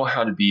you know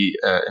how to be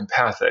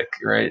empathic,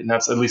 right? And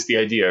that's at least the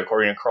idea,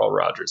 according to Carl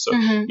Rogers. So,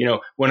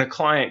 when a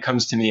client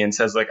comes to me and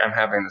says, I'm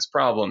having this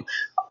problem,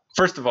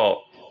 first of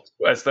all,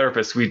 as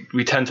therapists,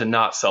 we tend to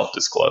not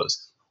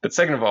self-disclose. But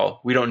second of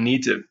all, we don't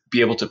need to be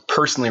able to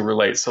personally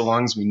relate so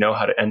long as we know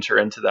how to enter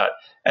into that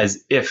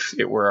as if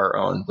it were our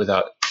own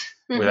without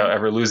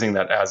ever losing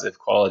that as-if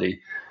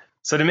quality.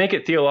 So to make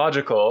it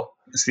theological,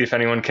 see if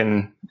anyone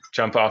can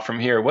jump off from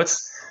here.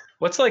 What's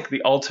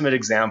the ultimate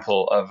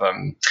example of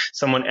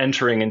someone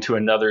entering into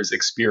another's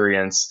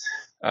experience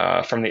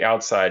from the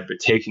outside,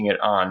 but taking it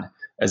on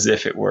as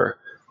if it were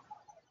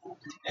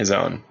his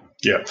own?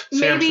 Yeah.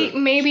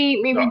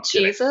 Maybe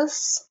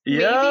Jesus.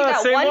 Yeah.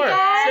 Say more.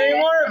 Say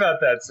more about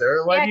that,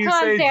 Sarah. Why do you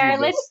say Sarah,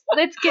 Jesus?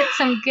 Let's get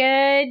some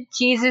good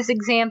Jesus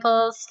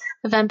examples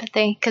of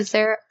empathy, because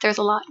there's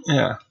a lot.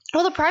 Yeah.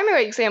 Well, the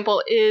primary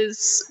example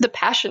is the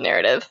Passion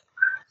narrative,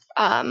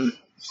 and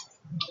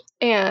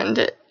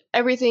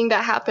everything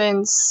that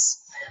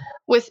happens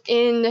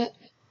within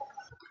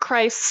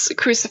Christ's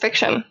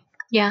crucifixion.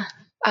 Yeah.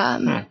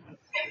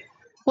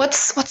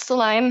 What's the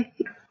line?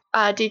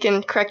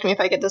 Deacon, correct me if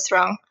I get this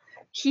wrong.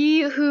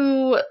 He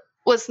who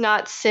was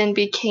not sin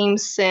became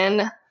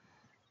sin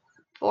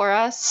for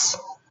us.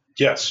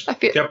 Yes.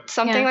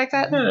 Something like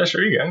that. Yeah,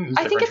 sure, you can.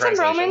 I think it's in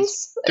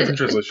Romans. Different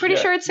translation. Pretty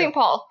sure it's St.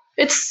 Paul.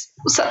 It's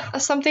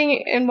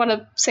something in one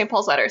of St.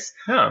 Paul's letters.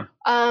 Yeah.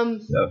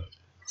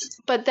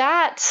 But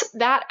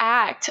that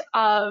act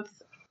of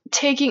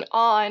taking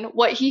on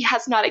what he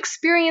has not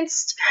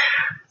experienced,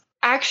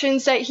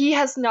 actions that he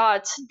has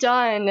not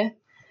done,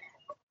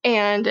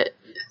 and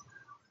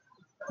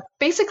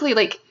basically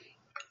like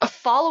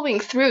following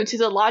through to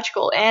the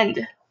logical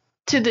end,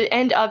 to the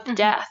end of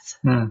death,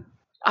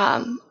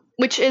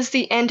 which is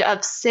the end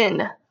of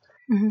sin,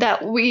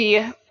 that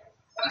we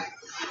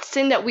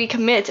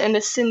commit, and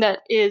the sin that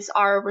is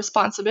our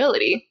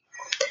responsibility,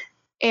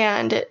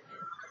 and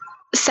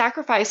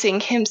sacrificing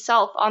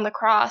himself on the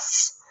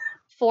cross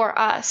for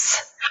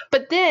us,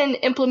 but then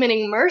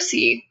implementing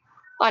mercy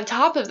on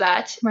top of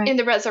that in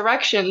the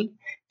resurrection,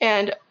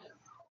 and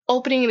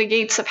opening the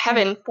gates of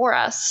heaven for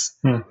us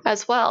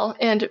as well,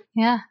 and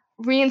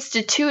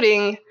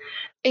reinstituting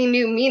a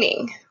new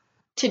meaning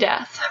to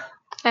death.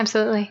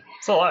 Absolutely.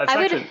 It's a lot.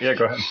 Yeah,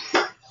 go ahead.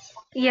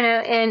 You know,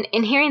 and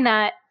in hearing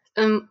that,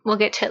 we'll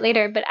get to it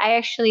later, but I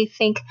actually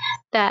think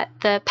that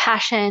the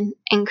passion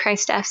in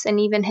Christ's death and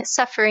even his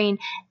suffering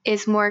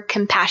is more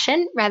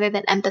compassion rather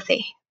than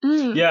empathy.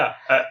 Yeah,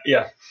 I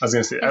was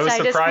going to say, I was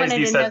surprised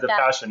you said the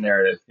passion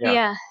narrative.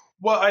 Yeah.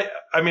 Well,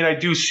 I mean, I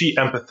do see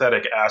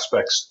empathetic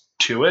aspects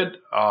to it,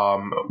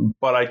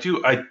 but I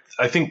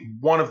think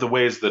one of the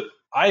ways that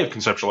I have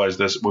conceptualized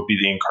this would be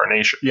the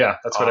incarnation. Yeah,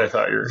 that's what I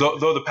thought you were.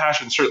 Though the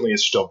passion certainly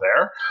is still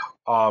there,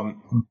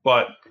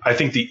 but I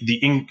think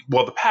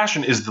the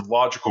passion is the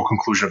logical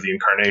conclusion of the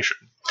incarnation.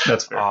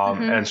 That's fair.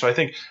 And so I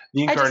think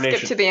the incarnation. I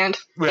just skipped to the end.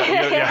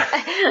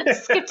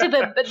 Skip to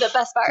the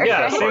best part.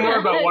 Yeah, say more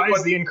about why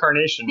is the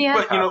incarnation.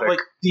 Yeah. But like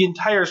the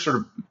entire sort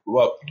of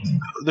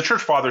the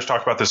church fathers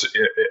talk about this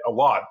a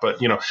lot. But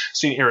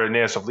Saint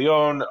Irenaeus of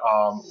Lyon,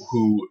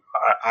 who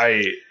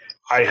I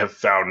have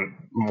found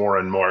more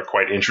and more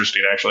quite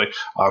interesting. Actually,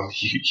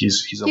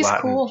 he's a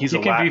Latin. Cool. He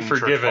can be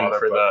forgiven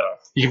for that.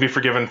 He can be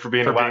forgiven for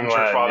being a Latin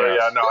church father.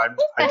 Yeah, no,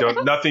 I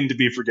don't. Nothing to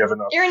be forgiven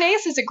of.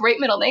 Irenaeus is a great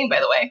middle name,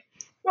 by the way.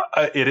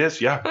 It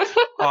is, yeah.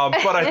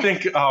 But I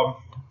think,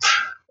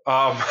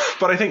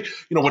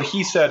 what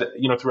he said,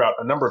 throughout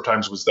a number of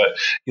times was that,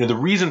 the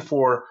reason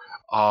for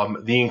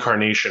the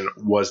incarnation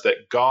was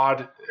that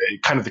God,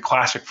 kind of the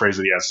classic phrase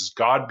that he has is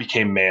God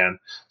became man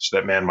so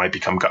that man might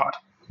become God.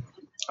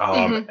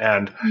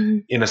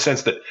 And in a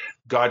sense that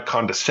God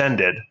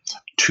condescended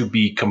to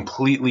be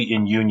completely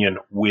in union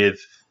with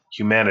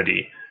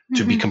humanity,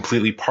 to be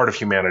completely part of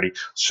humanity,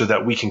 so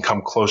that we can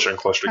come closer and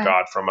closer to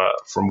God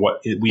from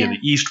what we in the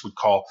East would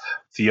call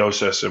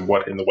theosis, and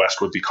what in the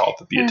West would be called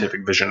the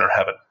beatific vision or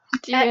heaven.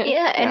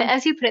 And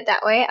as you put it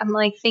that way, I'm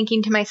like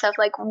thinking to myself,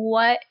 like,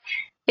 what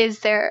is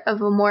there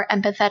of a more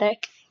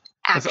empathetic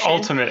action? It's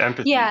ultimate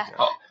empathy. Yeah.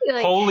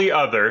 Wholly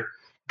other.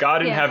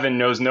 God in heaven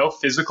knows no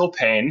physical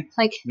pain,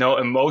 no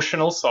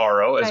emotional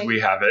sorrow as we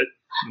have it,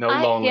 no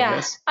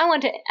loneliness. I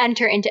want to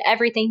enter into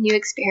everything you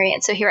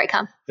experience, so here I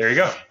come. There you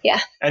go. Yeah.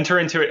 Enter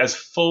into it as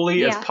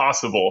fully as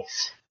possible,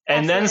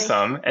 and then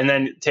some, and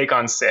then take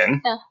on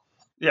sin.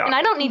 Yeah. And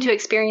I don't need to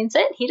experience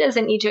it. He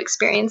doesn't need to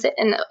experience it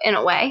in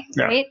a way,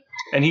 right?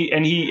 And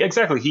he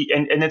exactly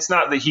and it's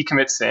not that he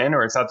commits sin,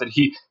 or it's not that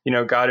he,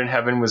 God in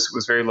heaven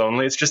was very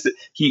lonely. It's just that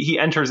he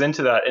enters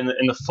into that in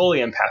the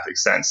fully empathic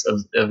sense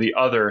of the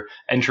other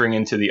entering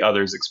into the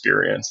other's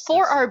experience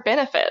for our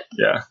benefit.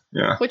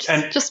 Yeah. Which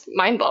is just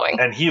mind blowing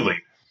and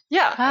healing.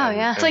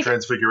 Yeah. It's like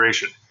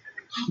transfiguration.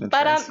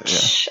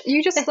 But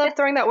you just love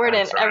throwing that word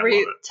in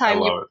every time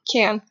you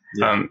can.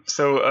 Yeah.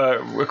 So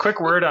a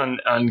quick word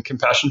on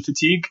compassion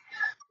fatigue.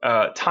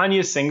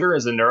 Tanya Singer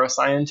is a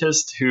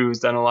neuroscientist who's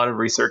done a lot of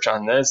research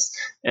on this,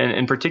 and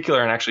in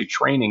particular in actually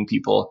training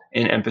people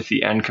in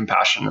empathy and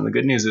compassion. And the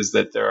good news is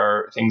that there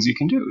are things you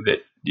can do that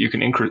you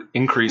can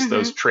increase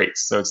those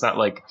traits. So it's not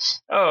like,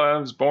 oh, I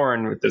was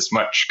born with this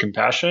much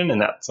compassion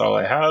and that's all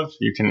I have.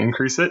 You can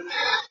increase it.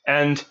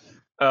 And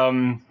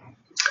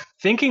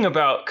thinking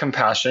about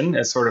compassion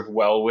as sort of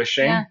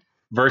well-wishing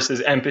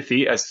versus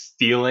empathy as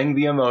feeling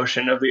the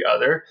emotion of the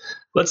other,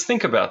 let's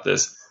think about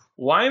this.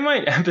 Why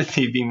might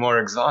empathy be more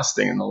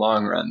exhausting in the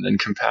long run than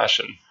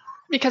compassion?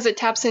 Because it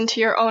taps into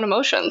your own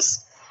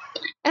emotions.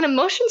 And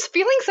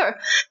feelings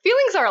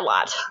are a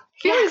lot.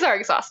 Feelings are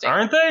exhausting.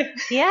 Aren't they?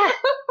 Yeah.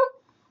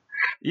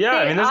 Yeah,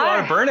 I mean, there's a lot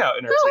of burnout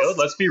in our field.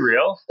 Let's be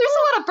real. There's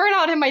a lot of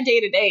burnout in my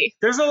day-to-day.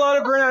 There's a lot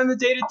of burnout in the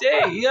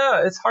day-to-day.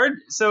 Yeah, it's hard.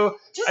 So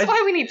this is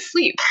why we need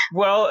sleep.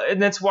 Well,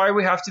 and that's why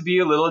we have to be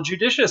a little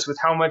judicious with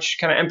how much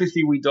kind of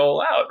empathy we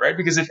dole out, right?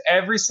 Because if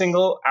every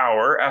single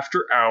hour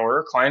after hour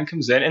a client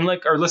comes in, and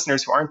like our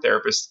listeners who aren't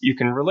therapists, you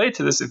can relate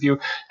to this if you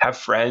have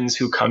friends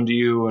who come to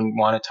you and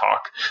want to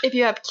talk. If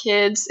you have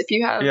kids, if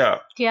you have...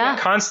 Yeah.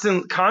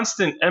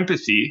 Constant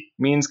empathy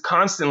means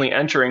constantly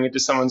entering into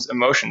someone's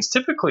emotions,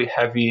 typically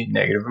heavy,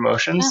 negative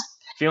emotions.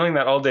 Feeling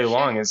that all day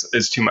long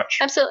is too much.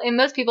 Absolutely. And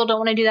most people don't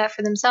want to do that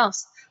for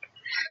themselves,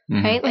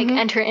 right? Like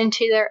enter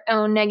into their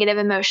own negative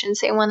emotions.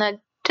 They want to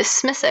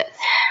dismiss it,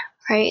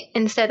 right?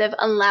 Instead of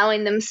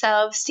allowing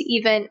themselves to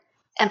even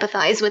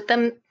empathize with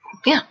them,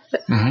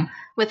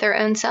 with their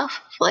own self.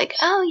 Like,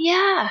 oh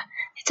yeah,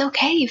 it's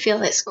okay you feel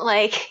this.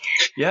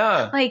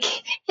 Yeah.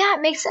 Yeah,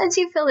 it makes sense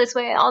you feel this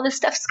way. All this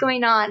stuff's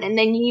going on. And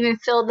then you even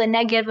feel the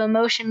negative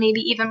emotion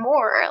maybe even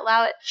more, or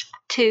allow it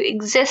to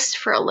exist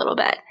for a little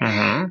bit.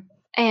 Mm-hmm.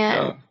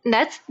 And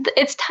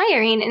it's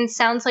tiring and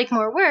sounds like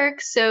more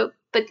work.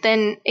 But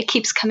then it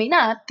keeps coming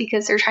up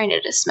because they're trying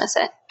to dismiss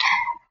it.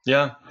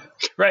 Yeah.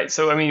 Right.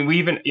 So, I mean, we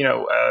even,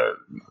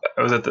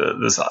 I was at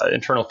this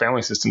internal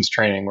family systems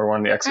training where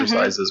one of the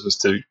exercises was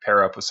to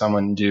pair up with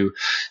someone and do,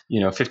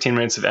 15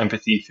 minutes of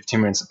empathy,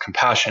 15 minutes of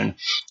compassion.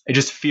 It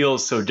just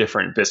feels so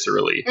different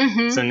viscerally.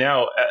 Mm-hmm. So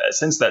now,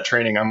 since that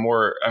training, I'm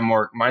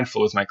more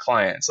mindful with my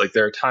clients. Like,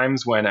 there are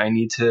times when I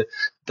need to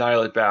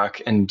dial it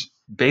back and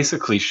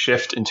basically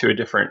shift into a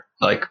different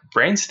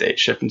brain state,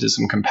 shift into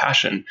some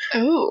compassion.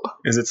 Ooh.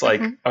 Because it's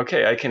like,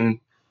 okay, I can,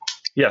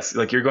 yes,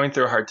 like you're going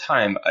through a hard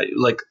time.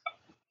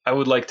 I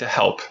would like to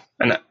help,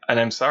 and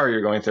I'm sorry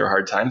you're going through a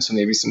hard time. So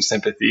maybe some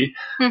sympathy,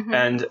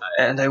 and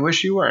I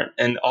wish you weren't.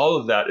 And all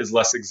of that is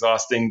less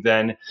exhausting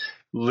than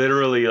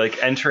literally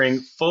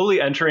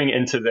fully entering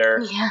into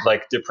their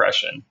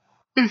depression.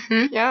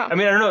 Mm-hmm. Yeah. I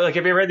mean, I don't know. Have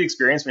you ever had the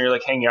experience when you're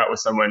hanging out with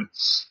someone,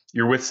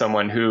 you're with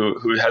someone who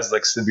has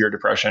severe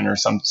depression or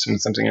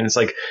something, and it's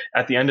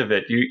at the end of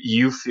it,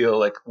 you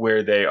feel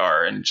where they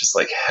are and just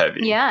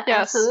heavy. Yeah, Yes.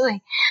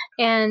 absolutely.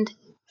 And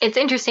it's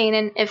interesting,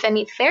 and if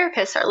any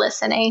therapists are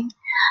listening,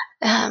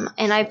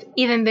 and I've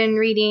even been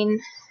reading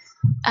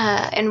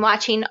and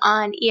watching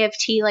on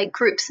EFT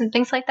groups and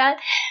things like that,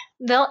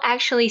 they'll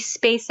actually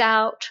space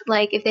out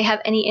if they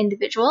have any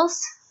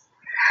individuals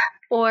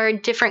or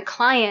different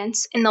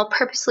clients, and they'll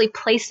purposely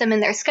place them in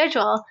their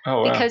schedule.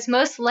 Oh, wow. Because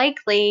most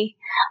likely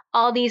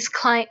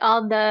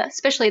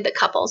especially the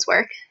couples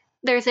work,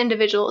 there's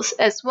individuals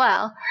as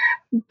well,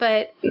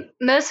 but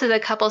most of the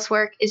couples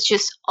work is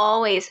just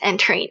always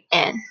entering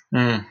in.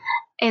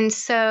 And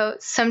so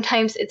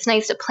sometimes it's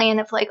nice to plan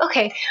of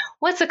okay,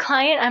 what's a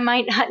client I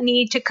might not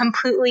need to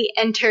completely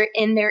enter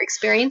in their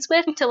experience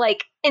with to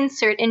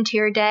insert into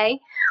your day,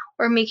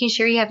 or making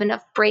sure you have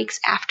enough breaks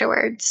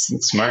afterwards.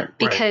 That's smart.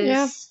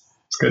 Because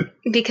it's good.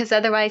 Because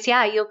otherwise,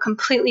 you'll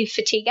completely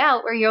fatigue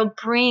out, or you'll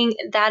bring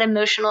that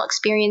emotional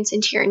experience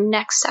into your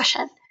next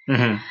session.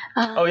 Mm-hmm.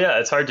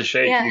 It's hard to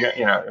shake.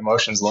 Yeah.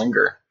 Emotions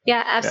linger.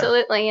 Yeah,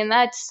 absolutely. Yeah. And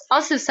that's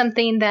also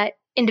something that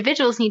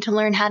individuals need to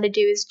learn how to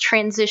do, is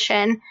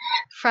transition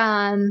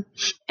from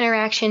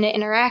interaction to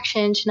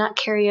interaction to not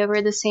carry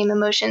over the same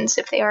emotions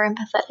if they are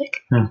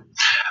empathetic.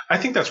 I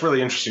think that's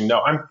really interesting.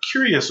 Now, I'm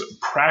curious,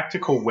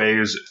 practical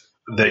ways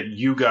that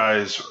you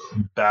guys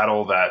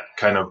battle that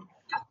kind of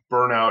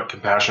burnout,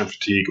 compassion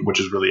fatigue,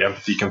 which is really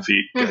empathy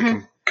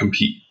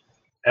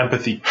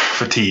empathy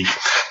fatigue.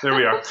 There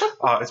we are.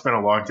 It's been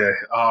a long day.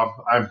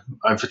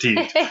 I'm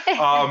fatigued.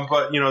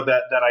 But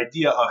that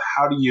idea of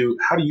how do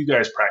you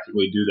guys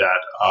practically do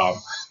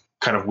that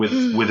kind of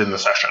within the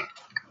session?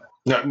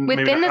 Within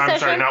the session? I'm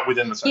sorry, not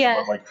within the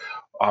session, but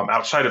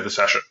outside of the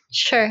session.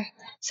 Sure.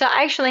 So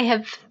I actually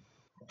have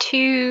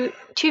two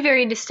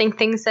very distinct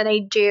things that I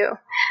do,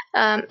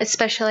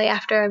 especially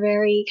after a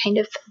very kind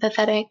of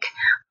pathetic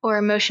or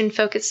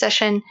emotion-focused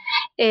session,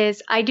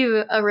 is I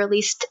do a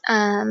released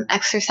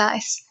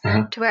exercise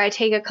to where I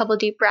take a couple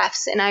deep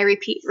breaths and I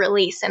repeat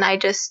release, and I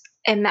just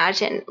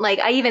imagine,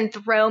 I even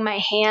throw my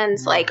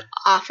hands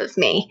off of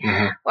me,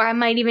 or I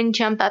might even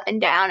jump up and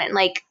down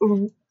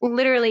and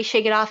literally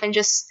shake it off and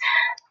just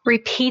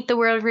repeat the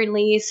word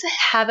release,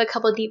 have a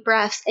couple deep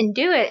breaths, and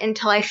do it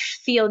until I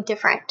feel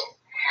different.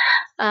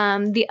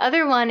 The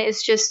other one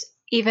is just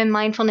even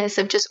mindfulness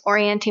of just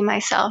orienting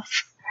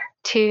myself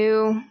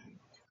to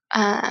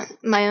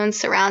my own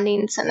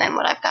surroundings and then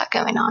what I've got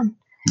going on.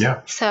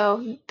 Yeah.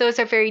 So those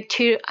are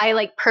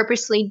I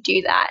purposely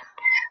do that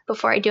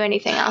before I do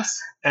anything else.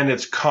 And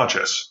it's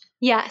conscious.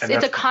 Yes,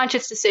 it's a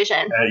conscious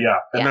decision.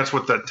 And that's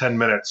what that 10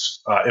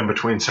 minutes in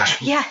between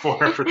sessions for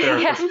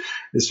therapists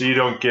is, so you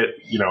don't get,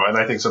 and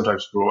I think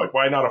sometimes people are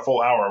why not a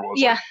full hour? Well,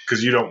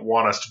 because you don't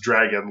want us to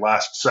drag in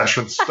last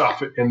session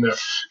stuff in there.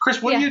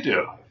 Chris, what do you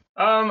do?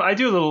 I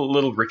do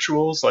little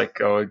rituals,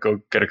 go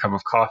get a cup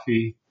of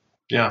coffee.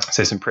 Yeah.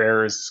 Say some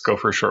prayers, go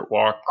for a short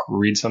walk,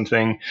 read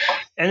something.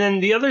 And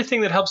then the other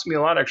thing that helps me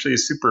a lot actually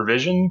is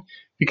supervision,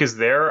 because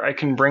there I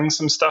can bring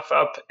some stuff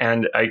up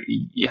and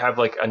you have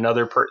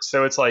another person.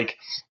 So it's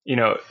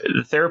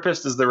the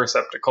therapist is the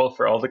receptacle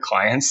for all the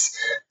clients'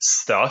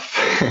 stuff.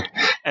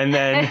 and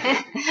then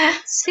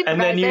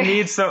you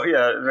need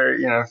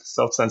very,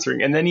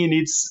 self-censoring. And then you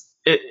need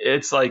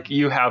it's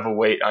you have a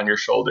weight on your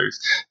shoulders.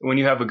 When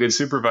you have a good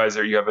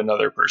supervisor, you have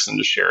another person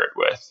to share it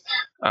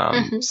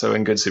with. So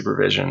in good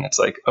supervision, it's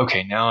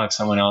okay, now I have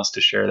someone else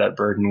to share that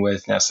burden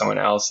with. Now someone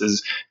else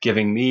is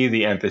giving me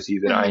the empathy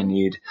that I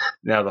need.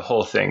 Now the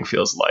whole thing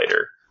feels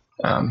lighter.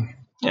 I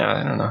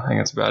don't know. I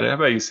think that's about it. How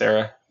about you,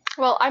 Sarah?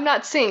 Well, I'm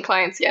not seeing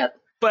clients yet.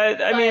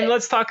 But I mean,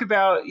 let's talk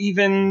about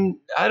even,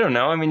 I don't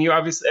know. I mean, you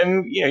obviously,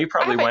 you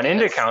probably went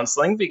into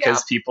counseling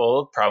because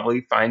people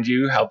probably find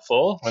you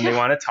helpful when they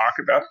want to talk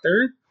about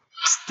their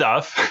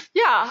stuff.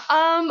 Yeah.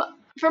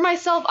 for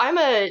myself, I'm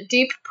a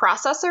deep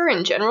processor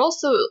in general,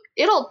 so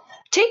it'll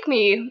take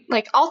me,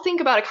 like, I'll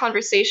think about a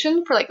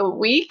conversation for like a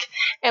week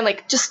and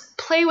like just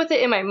play with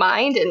it in my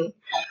mind and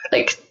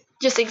like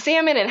just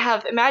examine and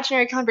have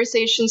imaginary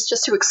conversations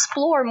just to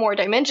explore more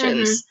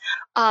dimensions.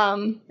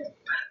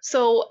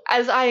 So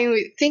as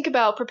I think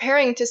about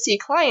preparing to see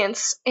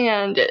clients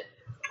and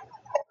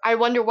I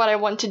wonder what I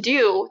want to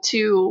do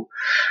to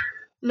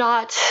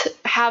not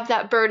have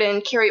that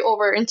burden carry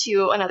over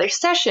into another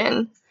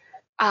session,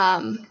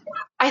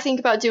 I think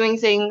about doing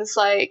things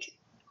like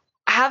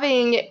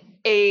having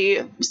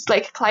a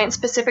like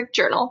client-specific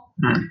journal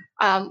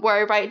where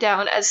I write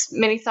down as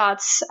many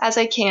thoughts as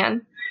I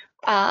can,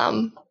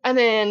 and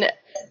then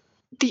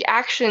the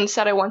actions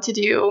that I want to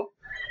do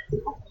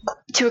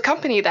to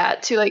accompany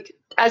that, to like,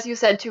 as you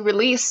said, to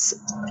release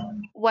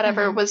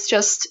whatever was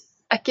just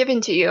given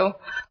to you.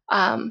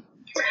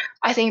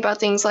 I think about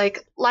things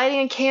like lighting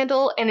a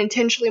candle and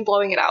intentionally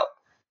blowing it out.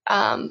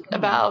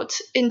 About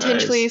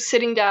intentionally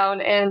sitting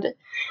down and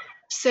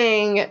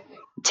saying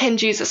 10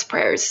 Jesus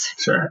prayers.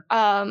 Sure.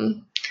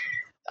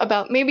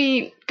 About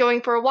maybe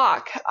going for a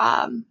walk.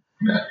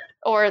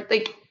 Or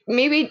like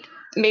maybe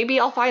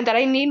I'll find that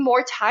I need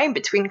more time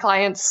between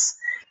clients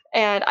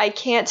and I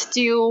can't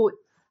do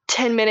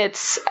 10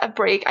 minutes a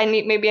break. I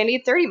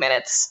need 30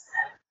 minutes.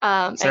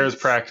 Sarah's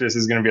practice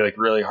is going to be like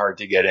really hard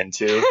to get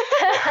into.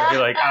 I'll be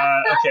like,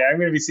 okay, I'm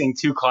going to be seeing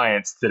 2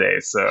 clients today,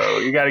 so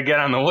you got to get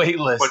on the wait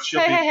list. But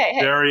she'll be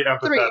very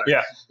empathetic. 3.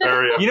 Yeah.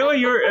 Very empathetic. You know what?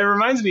 It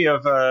reminds me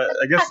of, I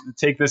guess,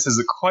 take this as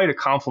quite a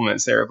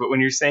compliment, Sarah, but when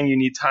you're saying you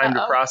need time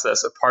to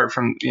process apart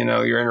from,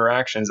 your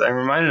interactions, I'm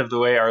reminded of the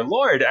way our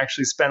Lord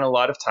actually spent a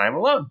lot of time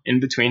alone in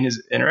between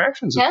his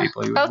interactions with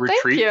people. He would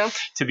retreat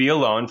to be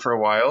alone for a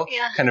while,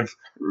 kind of,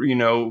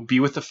 be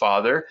with the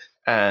Father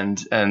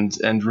and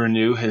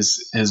renew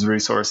his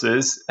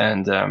resources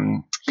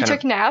and he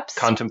took naps,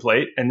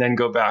 contemplate, and then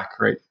go back,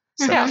 right?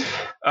 So, that's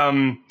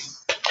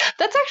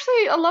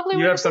actually a lovely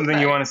way you to have something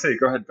you want to say.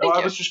 Go ahead. Well, I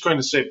was just going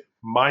to say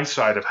my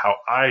side of how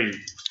I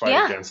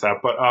fight against that,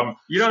 but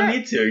you don't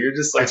need to. You're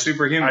just like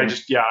superhuman. I'm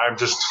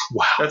just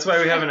wow. That's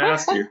why we haven't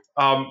asked you.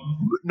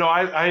 No,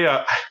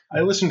 I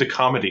listen to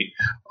comedy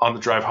on the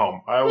drive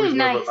home. I always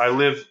I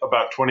live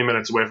about 20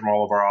 minutes away from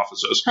all of our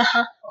offices.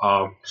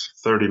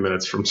 30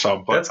 minutes from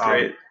some, but that's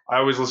great. I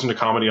always listen to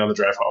comedy on the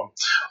drive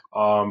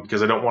home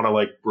because I don't want to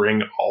like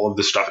bring all of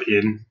this stuff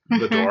in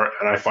the door.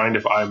 And I find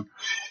if I'm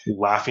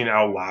laughing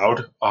out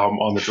loud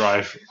on the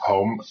drive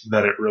home,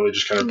 that it really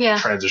just kind of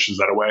transitions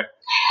that away.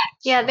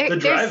 Yeah, the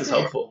drive is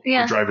helpful.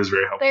 Yeah. The drive is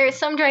very helpful. There are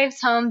some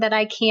drives home that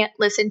I can't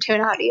listen to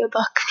an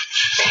audiobook.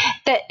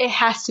 That it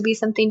has to be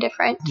something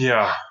different.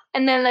 Yeah.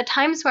 And then the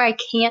times where I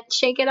can't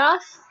shake it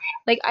off,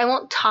 like I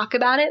won't talk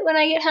about it when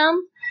I get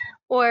home.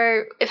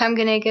 Or if I'm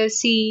going to go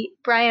see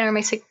Brian or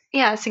my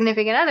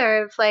significant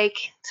other, of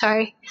like,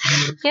 sorry.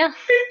 Yeah.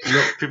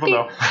 People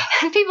know.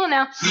 People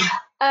know.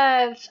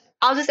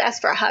 I'll just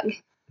ask for a hug.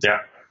 Yeah.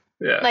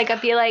 Yeah. Like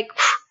I'd be like,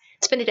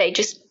 it's been a day.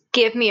 Just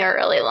give me a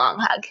really long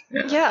hug.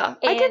 Yeah,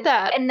 I did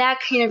that. And that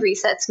kind of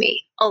resets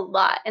me a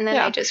lot. And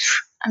then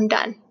I'm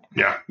done.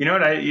 Yeah. You know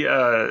what?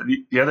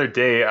 The other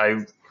day,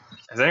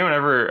 has anyone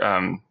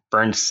ever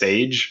burned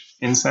sage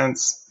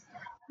incense?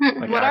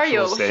 Like what are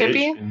you, sage?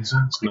 hippie?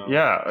 Incense? No.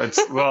 Yeah,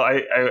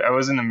 I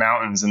was in the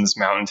mountains in this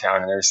mountain town,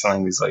 and they were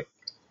selling these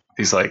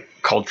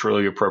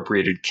culturally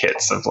appropriated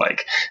kits of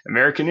like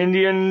American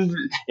Indian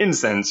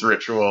incense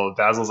ritual.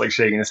 Basil's like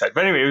shaking his head,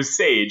 but anyway, it was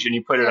sage, and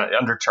you put it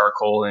under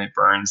charcoal, and it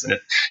burns, and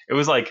it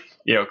was like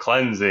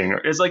cleansing.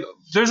 It's like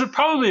there's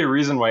probably a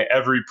reason why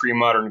every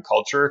pre-modern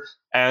culture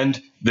and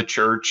the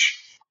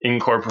church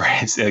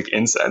incorporates like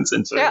incense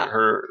into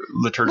her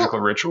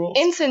liturgical rituals.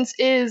 Incense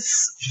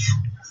is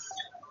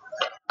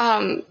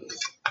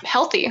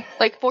healthy,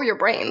 like for your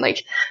brain.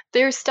 Like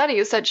there's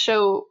studies that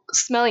show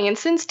smelling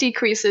incense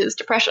decreases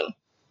depression.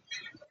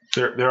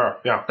 There are,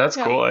 yeah. That's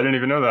cool. I didn't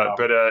even know that,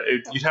 but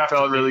you'd have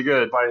felt to really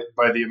good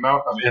by the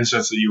amount of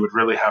incense that you would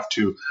really have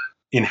to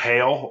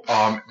inhale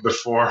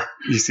before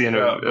you see an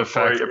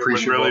effect. It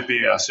would really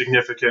be a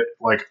significant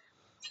like.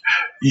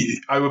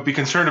 I would be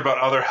concerned about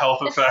other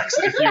health effects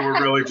if you were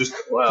really just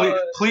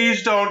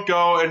please don't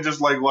go and just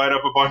like light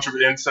up a bunch of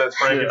incense,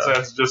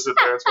 frankincense, and just sit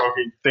there and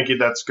smoking, thinking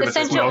that's going to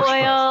essential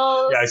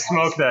oils. Yeah, I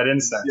smoke that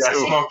incense. Yeah, I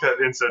smoke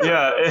that incense.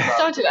 Yeah,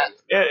 don't do that.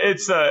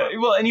 It's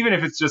and even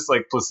if it's just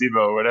like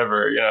placebo or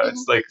whatever,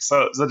 it's like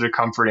such a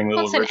comforting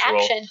little ritual. It's an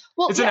action.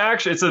 Well, it's an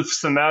action. It's a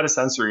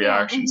somatosensory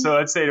action. So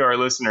I'd say to our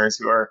listeners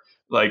who are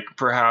like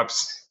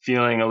perhaps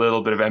feeling a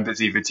little bit of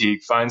empathy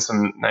fatigue, find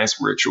some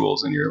nice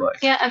rituals in your life.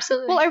 Yeah,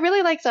 absolutely. Well, I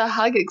really like the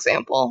hug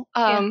example.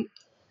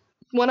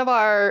 One of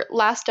our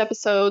last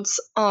episodes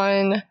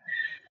that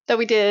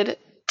we did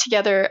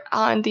together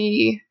on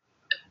the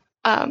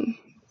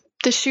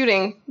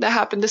shooting that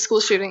happened, the school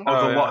shooting.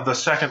 The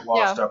second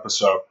lost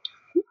episode.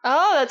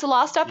 Oh, that's a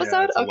lost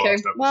episode? Yeah, okay.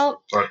 Lost episode.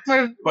 Well,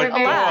 we're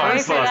very sorry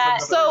for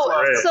that.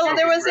 So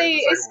there was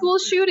a school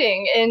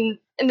shooting in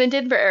the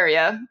Denver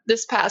area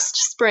this past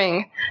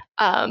spring,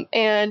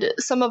 and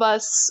some of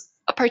us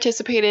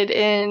participated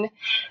in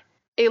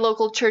a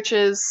local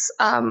church's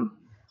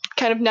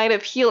kind of night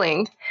of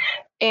healing,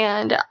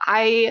 and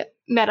I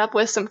met up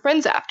with some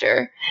friends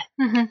after.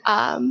 Mm-hmm.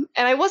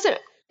 And I wasn't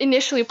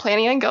initially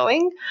planning on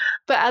going,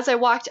 but as I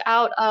walked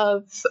out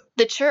of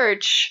the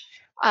church,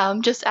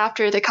 just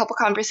after the couple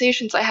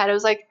conversations I had, I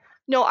was like,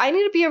 no, I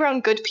need to be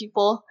around good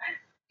people,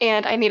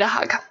 and I need a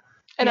hug.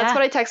 And that's Yeah.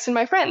 what I texted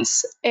my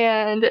friends,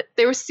 and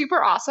they were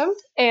super awesome.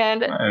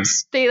 And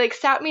Nice. they like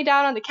sat me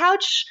down on the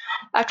couch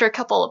after a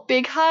couple of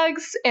big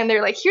hugs, and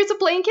they're like, here's a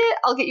blanket,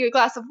 I'll get you a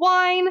glass of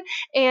wine,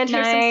 and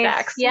here's some Nice.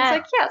 snacks. Yeah. And I was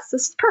like, yes,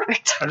 this is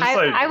perfect. I'm just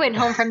like, I went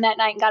home from that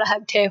night and got a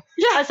hug too.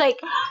 Yeah. I was like,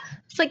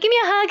 give me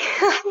a hug.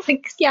 I was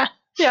like, yeah.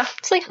 Yeah.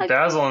 It's like, hug.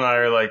 Basil and I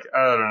are like,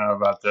 I don't know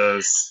about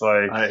this.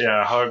 Like,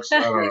 Hugs. I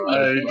don't know.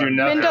 I do nothing.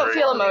 Men don't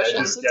feel I emotions,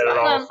 just it's get it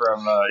all fine.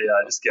 from, I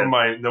just get From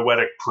my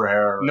noetic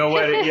prayer. no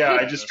way. Yeah,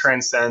 I just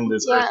transcend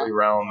this Yeah. earthly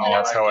realm, and Oh,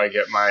 that's I how I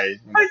get my.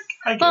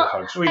 I get Well,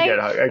 hugs. I get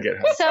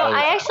hugs. So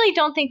I actually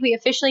don't think we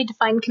officially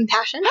defined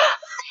compassion.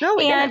 No,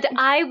 we And didn't.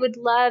 I would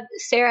love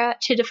Sarah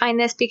to define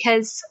this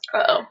because,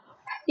 Uh-oh.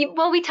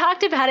 well, we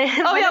talked about it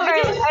in Oh, yeah,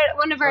 we did.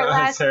 one of our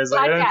last Sarah's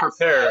like, I didn't podcasts.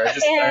 prepare.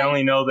 I And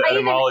only know the I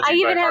etymology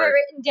even by have it heart.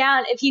 written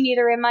down if you need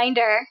a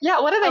reminder Yeah,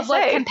 what did I of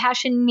what say?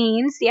 compassion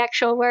means, the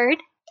actual word.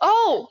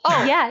 Oh,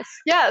 Yes.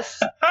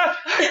 yes.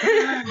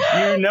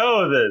 You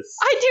know this.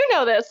 I do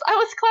know this. I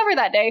was clever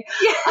that day.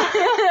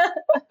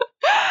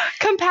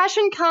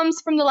 Compassion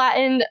comes from the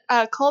Latin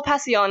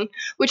compassion,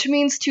 which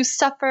means to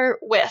suffer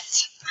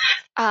with.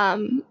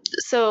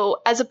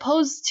 So, as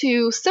opposed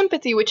to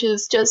sympathy, which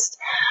is just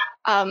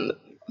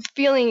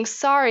feeling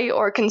sorry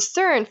or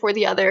concern for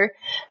the other,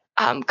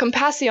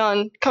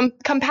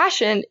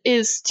 compassion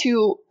is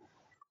to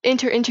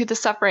enter into the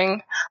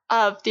suffering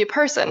of the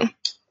person.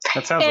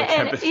 That sounds like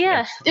And- empathy.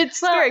 yeah.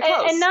 It's Well, very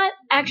close. and not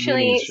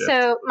actually. Meaning shift.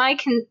 So my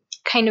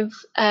kind of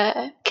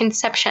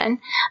conception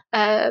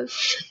of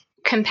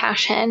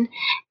compassion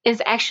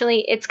is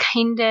actually it's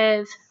kind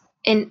of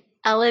an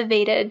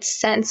elevated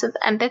sense of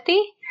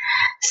empathy.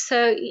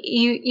 So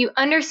you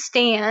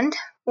understand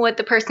what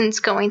the person's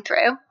going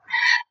through,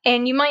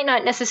 and you might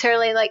not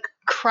necessarily like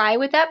cry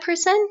with that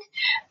person,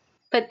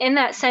 but in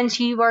that sense,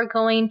 you are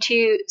going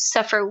to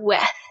suffer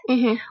with.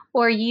 Mhm.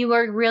 Or you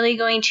are really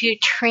going to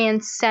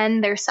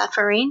transcend their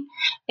suffering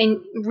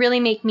and really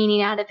make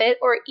meaning out of it,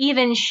 or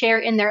even share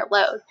in their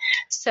load.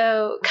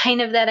 So,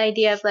 kind of that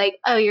idea of like,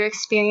 oh, you're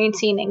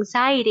experiencing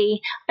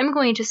anxiety. I'm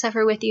going to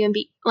suffer with you and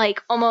be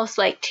like, almost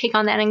like take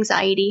on that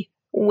anxiety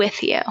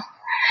with you.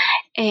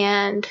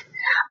 And,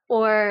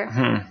 or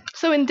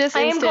So in this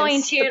I am instance, going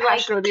the to like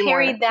passion would be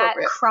more carry that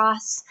appropriate.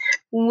 cross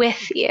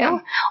with you. Yeah.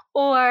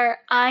 Or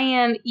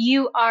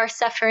you are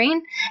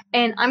suffering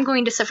and I'm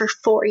going to suffer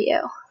for you.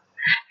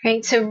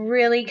 Right. So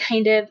really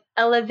kind of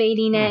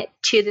elevating it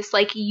to this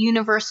like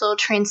universal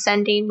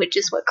transcending, which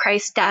is what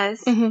Christ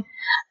does. Mhm.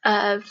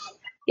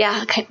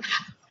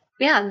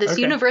 This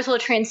Okay. universal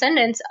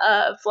transcendence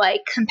of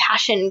like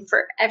compassion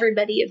for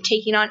everybody, of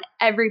taking on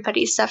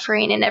everybody's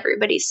suffering and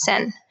everybody's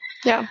sin.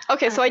 Yeah.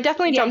 Okay, so I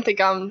definitely Yeah. jumped the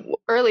gun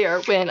earlier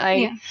when I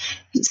Yeah.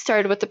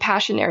 started with the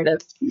passion narrative.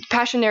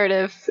 Passion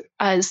narrative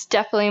is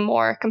definitely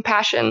more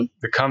compassion.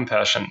 The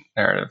compassion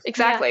narrative.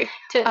 Exactly.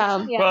 To,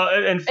 Um, yeah. Well,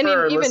 and for And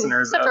our even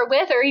listeners, suffer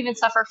with or even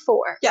suffer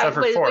for. Yeah, suffer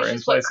which, for which in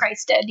is what place-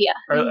 Christ did. Yeah.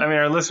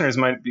 our listeners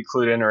might be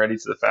clued in already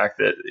to the fact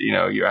that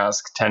you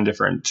ask 10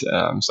 different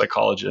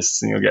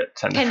psychologists and you'll get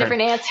 10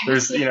 different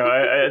answers.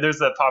 There's there's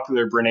that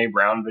popular Brene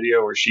Brown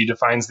video where she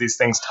defines these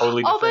things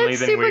totally Oh, but differently it's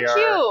than super we cute.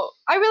 are.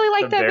 I really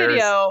like The that bears.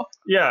 video.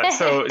 Yeah,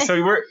 so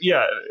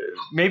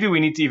maybe we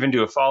need to even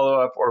do a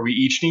follow-up, or we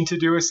each need to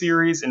do a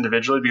series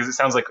individually, because it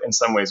sounds like in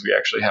some ways we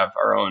actually have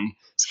our own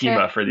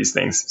schema Sure. for these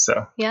things.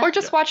 So Yeah. Or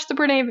just watch the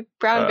Brene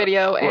Brown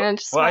video and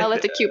smile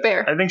at the cute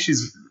bear. I think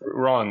she's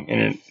wrong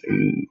in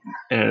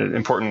an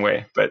important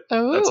way, but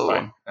that's Ooh.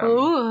 fine.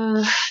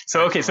 Ooh.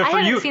 So I for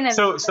haven't you, seen that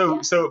so video,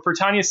 but so for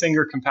Tanya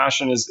Singer,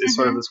 compassion is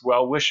sort of this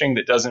well-wishing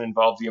that doesn't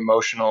involve the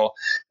emotional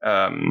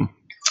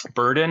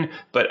burden.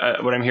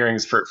 But what I'm hearing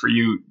is for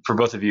you, for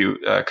both of you,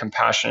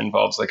 compassion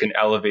involves like an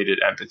elevated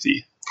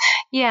empathy.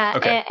 Yeah.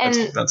 Okay, And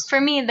that's for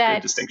me,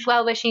 that distinction.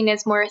 well-wishing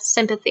is more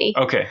sympathy.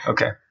 Okay,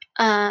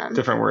 Um,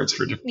 different words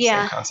for different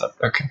Yeah. same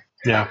concept. Okay.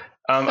 Yeah.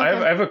 I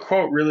have a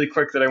quote really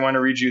quick that I want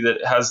to read you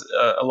that has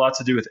a lot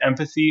to do with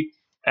empathy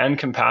and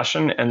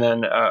compassion, and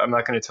then I'm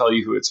not going to tell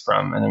you who it's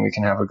from, and then we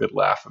can have a good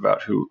laugh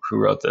about who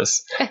wrote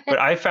this. But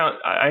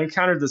I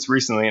encountered this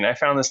recently, and I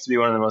found this to be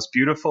one of the most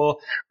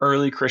beautiful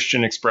early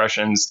Christian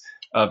expressions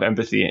of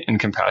empathy and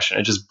compassion.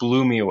 It just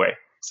blew me away.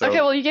 So,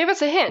 Okay, well, you gave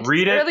us a hint.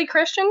 read it. Early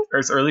Christian? or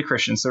it's early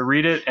Christian, so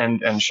read it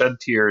and shed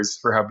tears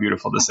for how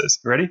beautiful this is.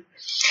 Ready?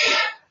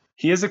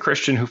 He is a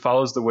Christian who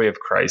follows the way of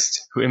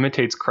Christ, who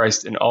imitates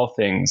Christ in all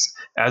things,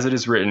 as it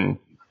is written,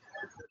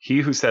 he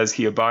who says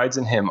he abides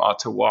in him ought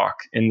to walk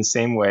in the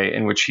same way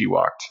in which he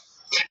walked.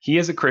 He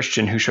is a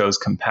Christian who shows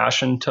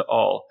compassion to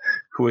all,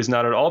 who is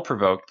not at all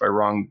provoked by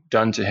wrong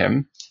done to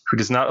him, who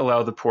does not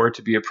allow the poor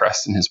to be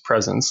oppressed in his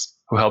presence,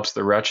 who helps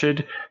the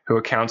wretched, who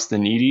accounts the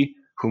needy,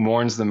 who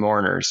mourns the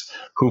mourners,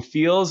 who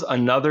feels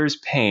another's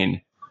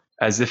pain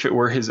as if it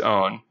were his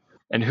own,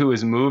 and who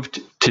is moved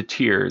to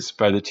tears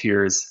by the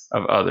tears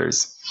of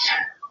others,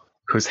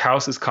 whose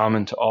house is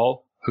common to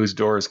all, whose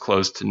door is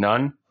closed to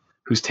none,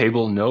 whose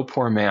table no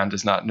poor man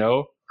does not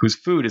know, whose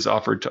food is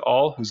offered to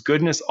all, whose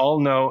goodness all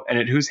know, and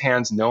at whose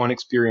hands no one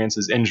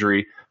experiences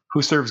injury,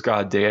 who serves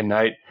God day and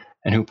night,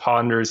 and who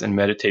ponders and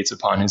meditates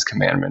upon his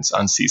commandments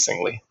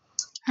unceasingly.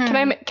 Can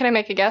I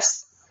make a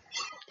guess?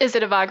 Is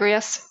it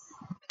Evagrius?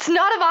 It's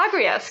not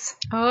Evagrius.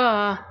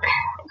 Oh.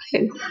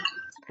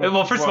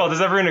 Well, first of all,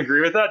 does everyone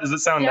agree with that? Does it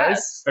sound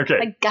nice? Okay.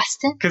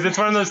 Augustine? Because it's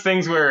one of those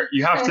things where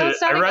you have to.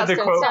 It's not I read the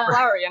Augustine, quote. It's not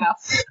flowery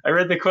enough. I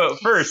read the quote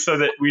first so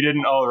that we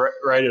didn't all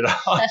write it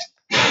off.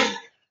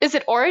 Is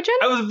it Origen?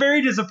 I was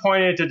very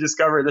disappointed to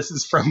discover this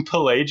is from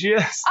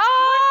Pelagius,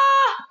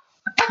 Ah!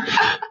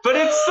 but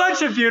it's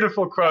such a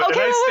beautiful quote, Okay,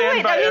 and I stand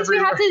wait. by That means every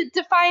we have word. to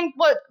define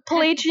what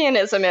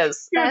Pelagianism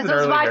is. He was Guys, an I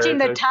was early watching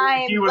the heretic.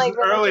 time. He was an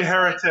early religiously.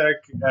 heretic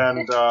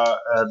and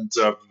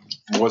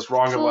was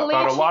wrong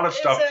about a lot of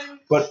stuff. Pelagianism.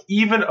 But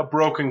even a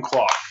broken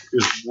clock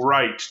is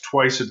right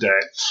twice a day.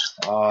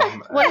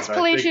 What is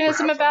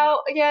Pelagianism about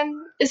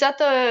again? Is that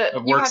the It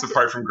you works have to-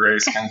 apart from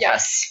grace. Kind of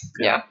Yes.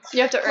 Yeah. Yeah.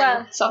 You have to earn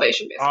Well-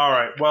 salvation, basically. All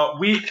right. Well,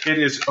 it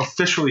is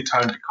officially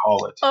time to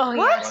call it. Oh,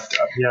 What? yes.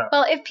 Yeah.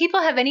 Well, if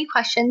people have any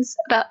questions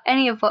about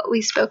any of what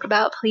we spoke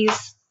about,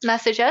 please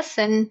message us.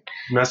 And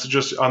Message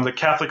us on the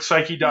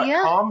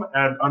CatholicPsyche.com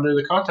and under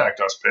the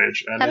contact us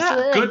page. And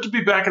Absolutely. it's good to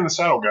be back in the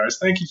saddle, guys.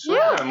 Thank you so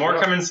much. Yeah, more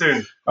coming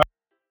soon.